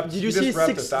just repped- Did he you just see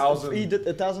repped 1,000? 1,000. He did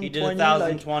 1,020. He did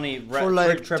 1,020 rep for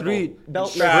like triple. 3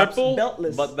 beltless. Triple?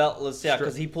 Beltless. But beltless, yeah,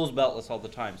 because he pulls beltless all the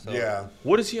time. So Yeah.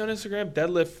 What is he on Instagram?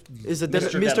 Deadlift. Is a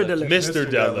Mr. Mr. Deadlift. Deadlift. Mr.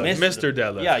 Deadlift. Deadlift. Mr.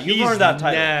 Deadlift. Yeah, you've He's learned that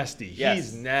title. nasty. Yes.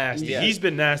 He's nasty. Yeah. He's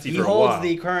been nasty he for a holds while.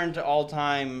 the current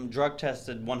all-time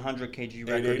drug-tested 100 kg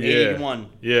record, 881. 81.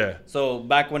 Yeah. So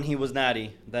back when he was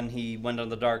natty, then he went on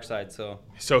the dark side. So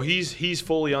So he's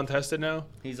fully untested now.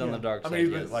 he's on the dark I side. mean,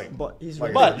 even yes. like, But he's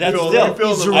like, But that's you still,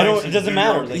 feel the I don't, ranks it and doesn't do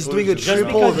matter. your Like, He's doing a inclusions. just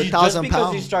triple of because, a 1,000 just because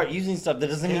you pounds. start using stuff, that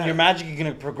doesn't mean Yeah. your magic is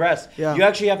gonna progress. Yeah. You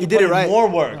actually have He to did put it in right. more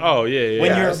work Oh yeah, yeah.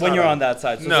 when Yeah, you're it's when not you're a- on that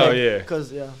side. So No, it's like, yeah.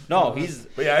 Because, yeah. No, he's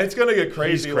But yeah, it's gonna get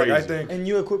crazy. Like I crazy. think And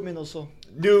new equipment also.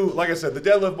 like I said, the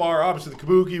deadlift bar, obviously the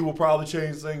kabuki will probably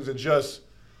change things, and just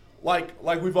like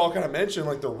we've all kind of mentioned,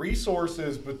 like the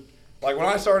resources. But like when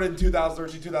I started in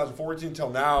 2013, 2014 till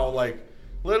now, like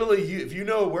literally, if you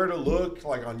know where to look,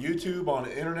 like on YouTube, on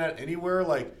the internet, anywhere,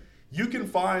 like you can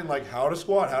find like how to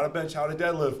squat, how to bench, how to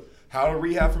deadlift, how to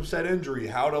rehab from said injury,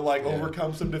 how to like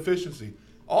overcome some deficiency.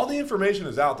 All the information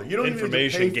is out there. You don't even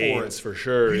Information need to pay for gains it. for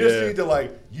sure. You just yeah. need to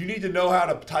you need to know how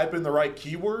to type in the right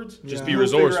keywords. Just Yeah. be You'll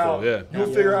figure resourceful. out- Yeah. You'll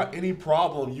figure out any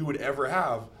problem you would ever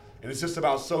have. And it's just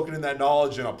about soaking in that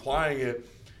knowledge and applying it.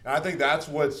 And I think that's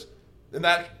and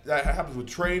that happens with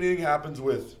training, happens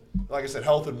with, like I said,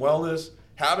 health and wellness.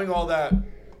 Having all that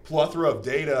plethora of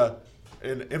data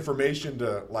and information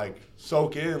to like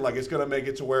soak in, like it's going to make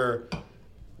it to where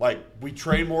like we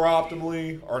train more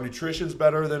optimally, our nutrition's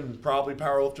better than probably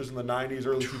powerlifters in the 90s,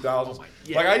 early 2000s.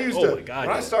 yeah. Like I used Oh to, my God,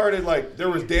 when I yeah. started, like there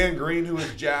was Dan Green who was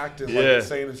jacked and like Yeah.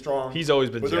 insane and strong. He's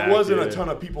always been but jacked, there wasn't yeah. a ton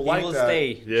of people he like will that.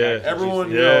 stay. Yeah. Jack, Everyone,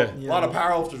 as you you Yeah. know, a lot of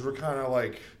powerlifters were kind of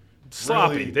like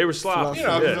Sloppy. really- They were sloppy. you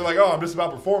know, because yeah. they're like, oh, I'm just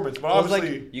about performance. But Well, it's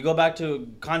obviously, like you go back to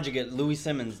conjugate Louis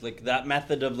Simmons, like that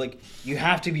method of like you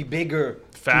have to be bigger,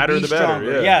 Fatter to be the better,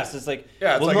 stronger. yeah. Yes, it's like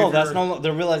Yeah, it's well, like no, if that's you're- no.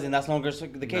 They're realizing that's no longer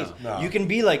the case. No. You can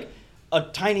be like a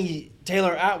tiny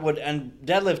Taylor Atwood and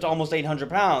deadlift almost 800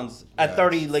 pounds at Yeah,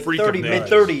 30, it's like freak of 30, nature. mid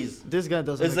 30s. This guy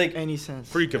doesn't It's make like- any sense.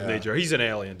 Freak of Yeah. nature. He's an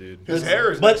alien, dude. his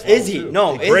hair is But next is level, he? too.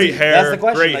 No, is Great he? hair, That's the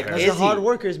question. great Like, hair. As is a hard he?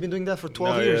 worker, he's been doing that for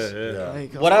 12 No, years. yeah, yeah. Yeah.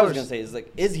 Like, of What I was course. gonna say is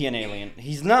like, is he an alien?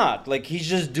 He's not. Like he's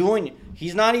just doing.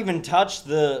 He's not even touched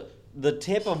the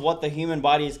tip of what the human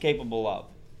body is capable of.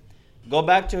 Go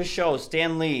back to a show,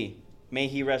 Stan Lee. May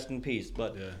he rest in peace.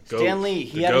 But Yeah. Stan Goat. Lee,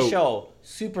 he The had goat. a show,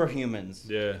 Superhumans.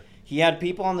 Yeah. He had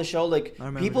people on the show, like I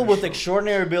remember people that with show.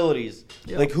 extraordinary abilities,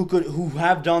 Yeah. like who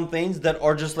have done things that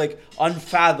are just like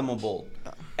unfathomable.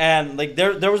 And like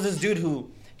there was this dude who,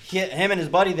 him and his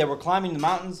buddy, they were climbing the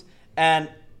mountains, and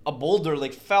a boulder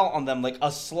like fell on them, like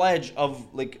a sledge of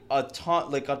like a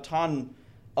ton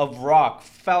of rock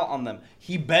fell on them.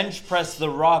 He bench pressed the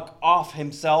rock off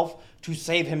himself to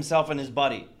save himself and his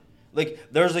buddy. Like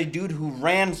there's a dude who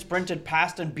ran, sprinted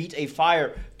past and beat a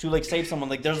fire to like save someone.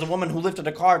 Like there's a woman who lifted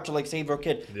a car to like save her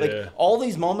kid. Yeah. Like all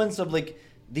these moments of like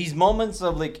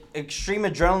extreme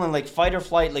adrenaline, like fight or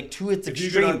flight, like to its If you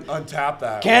extreme. can untap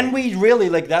that, Can we really,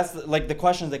 like that's like the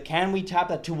question is like, can we tap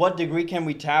that? To what degree can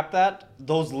we tap that?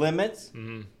 Those limits?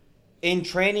 in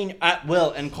training at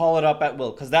will and call it up at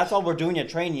will, because that's all we're doing at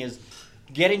training is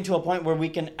getting to a point where we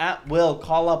can at will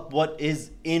call up what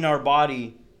is in our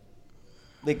body.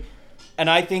 Like, and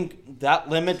I think that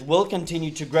limit will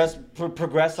continue to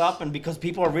progress up, and because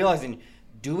people are realizing,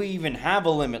 do we even have a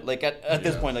limit? Like at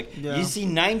this point, like you see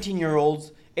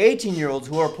 19-year-olds, 18-year-olds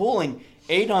who are pulling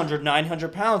 800,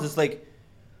 900 pounds. It's like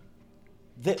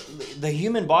the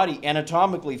human body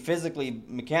anatomically, physically,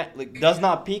 mechanically does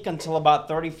not peak until about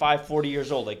 35, 40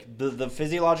 years old. Like the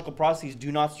physiological processes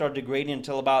do not start degrading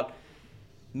until about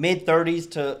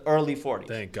mid-30s to early 40s.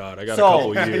 Thank God. I got a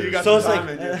couple years. So it's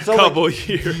like couple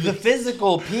years. The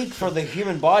physical peak for the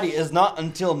human body is not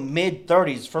until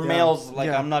mid-30s. For males,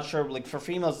 I'm not sure. Like for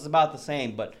females, it's about the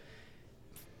same. But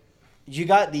you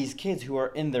got these kids who are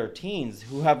in their teens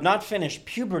who have not finished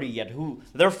puberty yet, who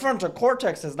their frontal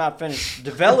cortex has not finished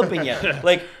developing yet.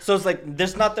 Like, so it's like,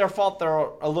 it's not their fault they're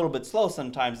a little bit slow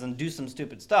sometimes and do some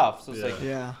stupid stuff. So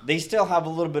it's they still have a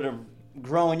little bit of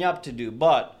growing up to do.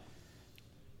 But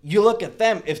you look at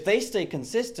them, if they stay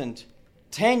consistent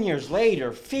 10 years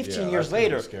later, 15 years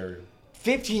later,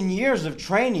 15 years of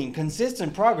training,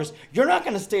 consistent progress, you're not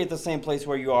going to stay at the same place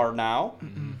where you are now.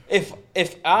 Mm-hmm.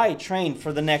 If I train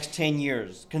for the next 10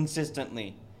 years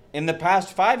consistently, in the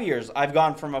past 5 years, I've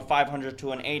gone from a 500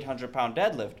 to an 800 pound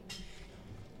deadlift.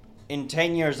 In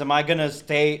 10 years, am I going to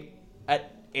stay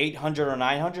at 800 or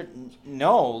 900?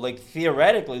 No, like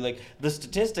theoretically, like the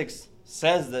statistics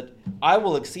says that I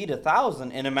will exceed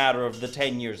 1,000 in a matter of the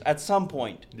 10 years at some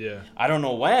point. Yeah. I don't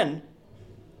know when,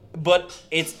 but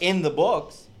it's in the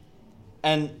books.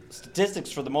 And statistics,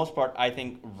 for the most part, I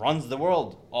think runs the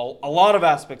world. A lot of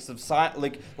aspects of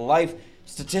like life,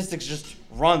 statistics just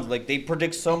runs. Like they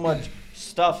predict so much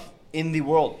stuff in the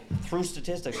world through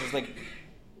statistics. It's like,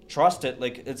 trust it.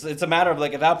 Like it's a matter of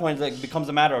like, at that point, it like becomes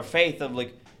a matter of faith of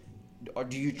like, or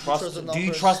do you trust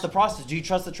the process? Do you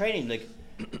trust the training? Like,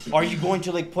 are you going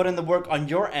to like put in the work on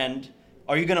your end?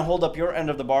 Are you going to hold up your end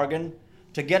of the bargain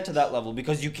to get to that level?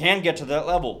 Because you can get to that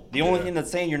level. The only thing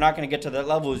that's saying you're not going to get to that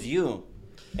level is you.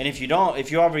 And if you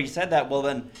already said that, well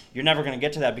then you're never going to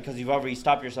get to that because you've already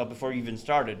stopped yourself before you even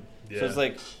started. Yeah. So it's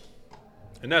like,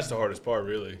 and that's the hardest part,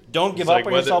 really. Don't give up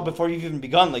on yourself before you've even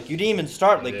begun. Like you didn't even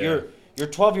start. Like you're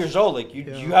 12 years old. Like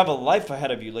you have a life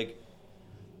ahead of you. Like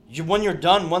when you're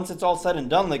done, once it's all said and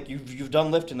done, like you've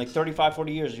done lifting, like 35,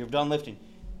 40 years, you've done lifting.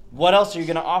 What else are you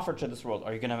going to offer to this world?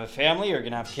 Are you going to have a family? Are you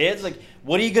going to have kids? Like,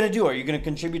 what are you going to do? Are you going to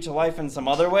contribute to life in some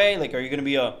other way? Like, are you going to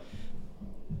be an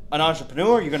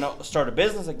entrepreneur? Are you going to start a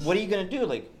business? Like, what are you going to do?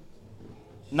 Like,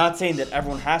 not saying that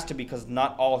everyone has to, because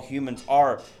not all humans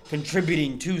are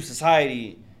contributing to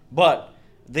society, but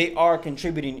they are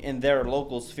contributing in their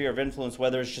local sphere of influence,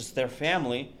 whether it's just their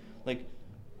family. Like,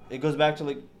 it goes back to,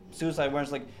 like, suicide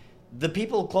awareness. Like, the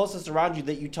people closest around you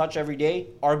that you touch every day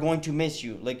are going to miss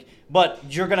you. Like, but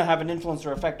you're going to have an influence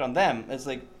or effect on them. It's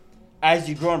like, as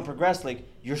you grow and progress, like,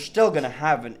 you're still going to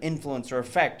have an influence or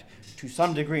effect to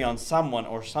some degree on someone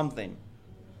or something.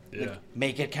 Yeah. Like,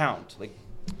 make it count. Like,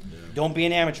 don't be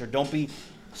an amateur. Don't be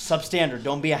substandard.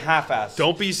 Don't be a half-ass.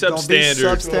 Don't be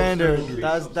substandard.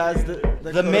 That's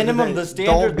the minimum. The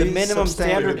standard. The minimum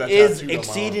standard is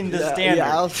exceeding the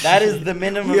standard. That is the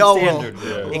minimum standard.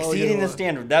 Yeah. Exceeding the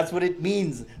standard. That's what it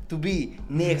means to be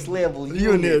next level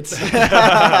units.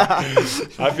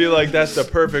 I feel like that's the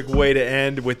perfect way to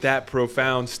end with that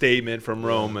profound statement from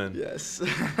Roman. Yes.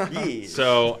 Yeah.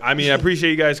 So, I mean, I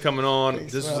appreciate you guys coming on.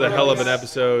 Thanks, this was a hell of an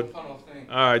episode. All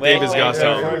right, Wait, David's got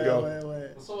something.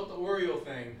 What's up with the Oreo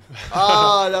thing?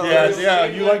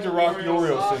 You like to rock the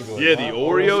Oreo singlet. Yeah, the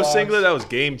Oreo singlet, that was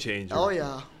game changer. Oh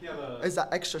yeah. It's that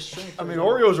extra strength. I mean,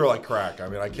 Oreos are like crack. I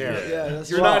mean, I can't. Yeah, that's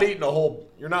you're not eating a whole.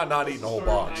 You're not eating a whole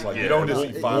box. Like you don't just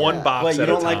eat five. One box. Wait, you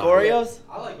don't like Oreos?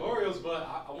 I like Oreos,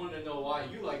 but I wanted to know why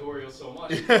you like Oreos so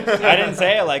much. I didn't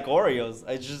say I like Oreos.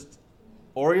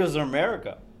 Oreos are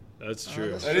America. That's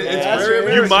true. That's It's true. very You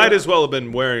American. might as well have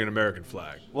been wearing an American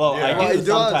flag. Well, Yeah. I do It does.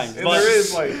 sometimes. And But there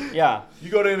is like you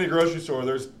go to any grocery store.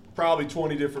 There's probably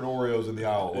 20 different Oreos in the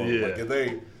aisle. Yeah. Like you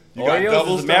Oreos got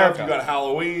double is stuff. America. You got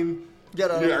Halloween.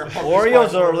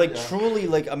 Oreos are like truly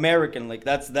like American. Like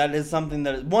that is something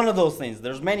that is one of those things.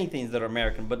 There's many things that are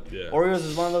American, but Oreos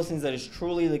is one of those things that is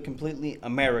truly like completely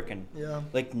American. Yeah.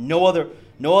 Like no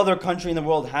other country in the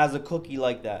world has a cookie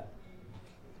like that.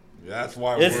 Yeah, that's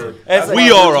why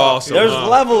We are awesome. There's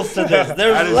levels to this. There's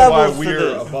that is levels why to we're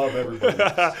this. above everybody.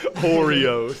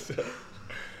 Oreos.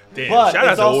 Damn, But shout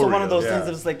out it's to also Oreos. one of those things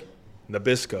that's like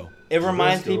Nabisco. it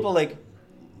reminds Nabisco. people like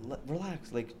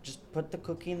relax, like just put the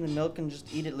cookie in the milk and just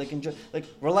eat it, like enjoy, like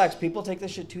relax. People take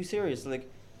this shit too serious.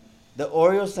 Like the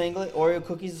Oreo singlet, Oreo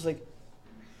cookies is like,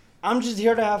 I'm just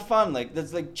here to have fun. Like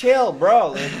that's like chill,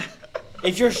 bro. Like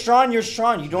If you're strong, you're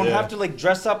strong. You don't Yeah. have to like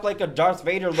dress up like a Darth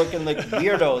Vader looking like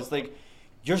weirdo. It's like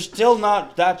you're still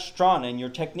not that strong, and your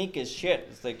technique is shit.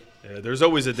 It's like Yeah, there's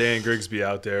always a Dan Grigsby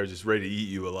out there just ready to eat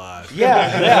you alive. yeah.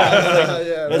 It's like,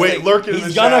 Yeah. it's Wait, like, lurking in he's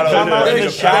the gonna shadows. come out in Yeah.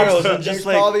 the shadows and There's just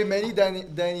like probably many Danny it's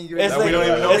Grigsby. like, we don't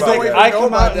even know it's about. like We I don't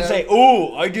come know out about and that. say,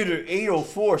 "Oh, I did an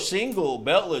 804 single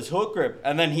beltless hook grip,"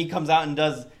 and then he comes out and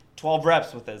does 12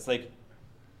 reps with it. It's like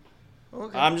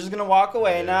Okay. I'm just gonna walk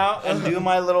away now and do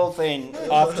my little thing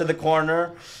off to the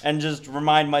corner and just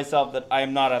remind myself that I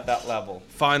am not at that level.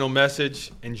 Final message: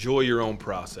 enjoy your own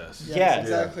process. Yes, Yeah.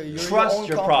 exactly. You're Trust own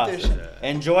your process. competition.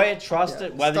 Enjoy it. Trust Yeah.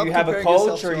 it. Whether Stop you have a comparing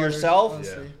coach to or others, yourself,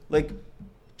 honestly. like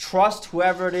trust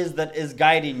whoever it is that is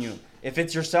guiding you. If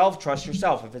it's yourself, trust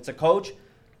yourself. If it's a coach,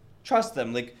 trust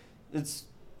them. Like it's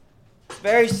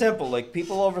very simple. Like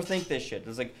people overthink this shit.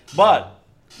 It's like, but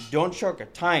don't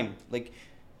shortcut time. Like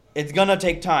it's gonna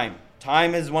take time.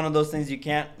 Time is one of those things you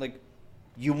can't like.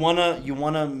 You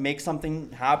wanna make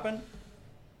something happen.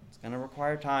 It's gonna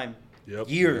require time. Yep.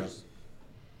 Years.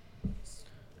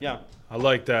 Yeah. I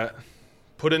like that.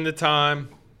 Put in the time.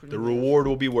 The reward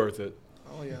will be worth it.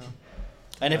 Oh yeah.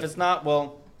 And if it's not,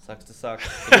 well, sucks to suck.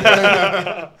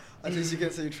 At least you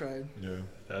can say you tried. Yeah.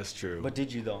 That's true. But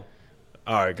did you though?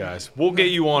 All right, guys. We'll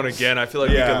get you on again. I feel like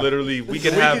we Yeah. could literally we We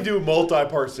could could do a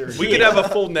multi-part series. we could have a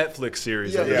full Netflix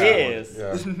series of Yeah. this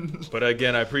Yes. one. Yeah. But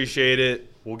again, I appreciate it.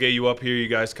 We'll get you up here. You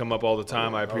guys come up all the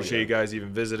time. I appreciate you guys even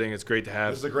visiting. It's great to This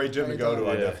have. is a great gym to go to.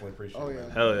 I Yeah. definitely appreciate Oh it.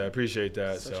 yeah. Hell yeah, I appreciate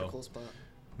that. Such a So cool spot.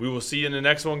 we will see you in the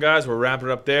next one, guys. We're wrapping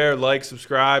it up there. Like,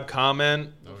 subscribe,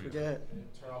 comment. Don't forget.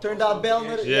 Turn that bell.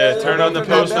 Yeah, turn on the that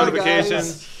post bell,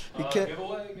 notifications. guys. You can't.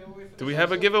 Giveaway for Do we the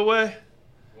have a show? giveaway?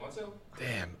 You want to?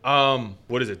 Damn.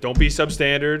 What is it? Don't be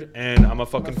substandard, and I'm a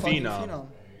fucking Fucking phenom. There you go.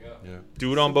 Yeah.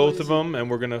 Do it on both of them, and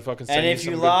we're gonna fucking send And you if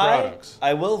some you good lie, products.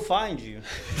 I will find you.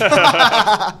 He's And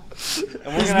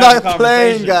we're gonna have not a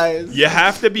playing, conversation. guys. You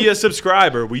have to be a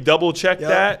subscriber. We double checked Yep.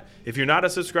 that. If you're not a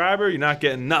subscriber, you're not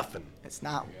getting nothing. It's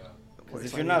not. 'Cause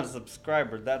if you're not a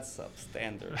subscriber, that's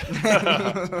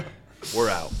substandard. We're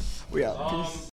out. We out. Peace.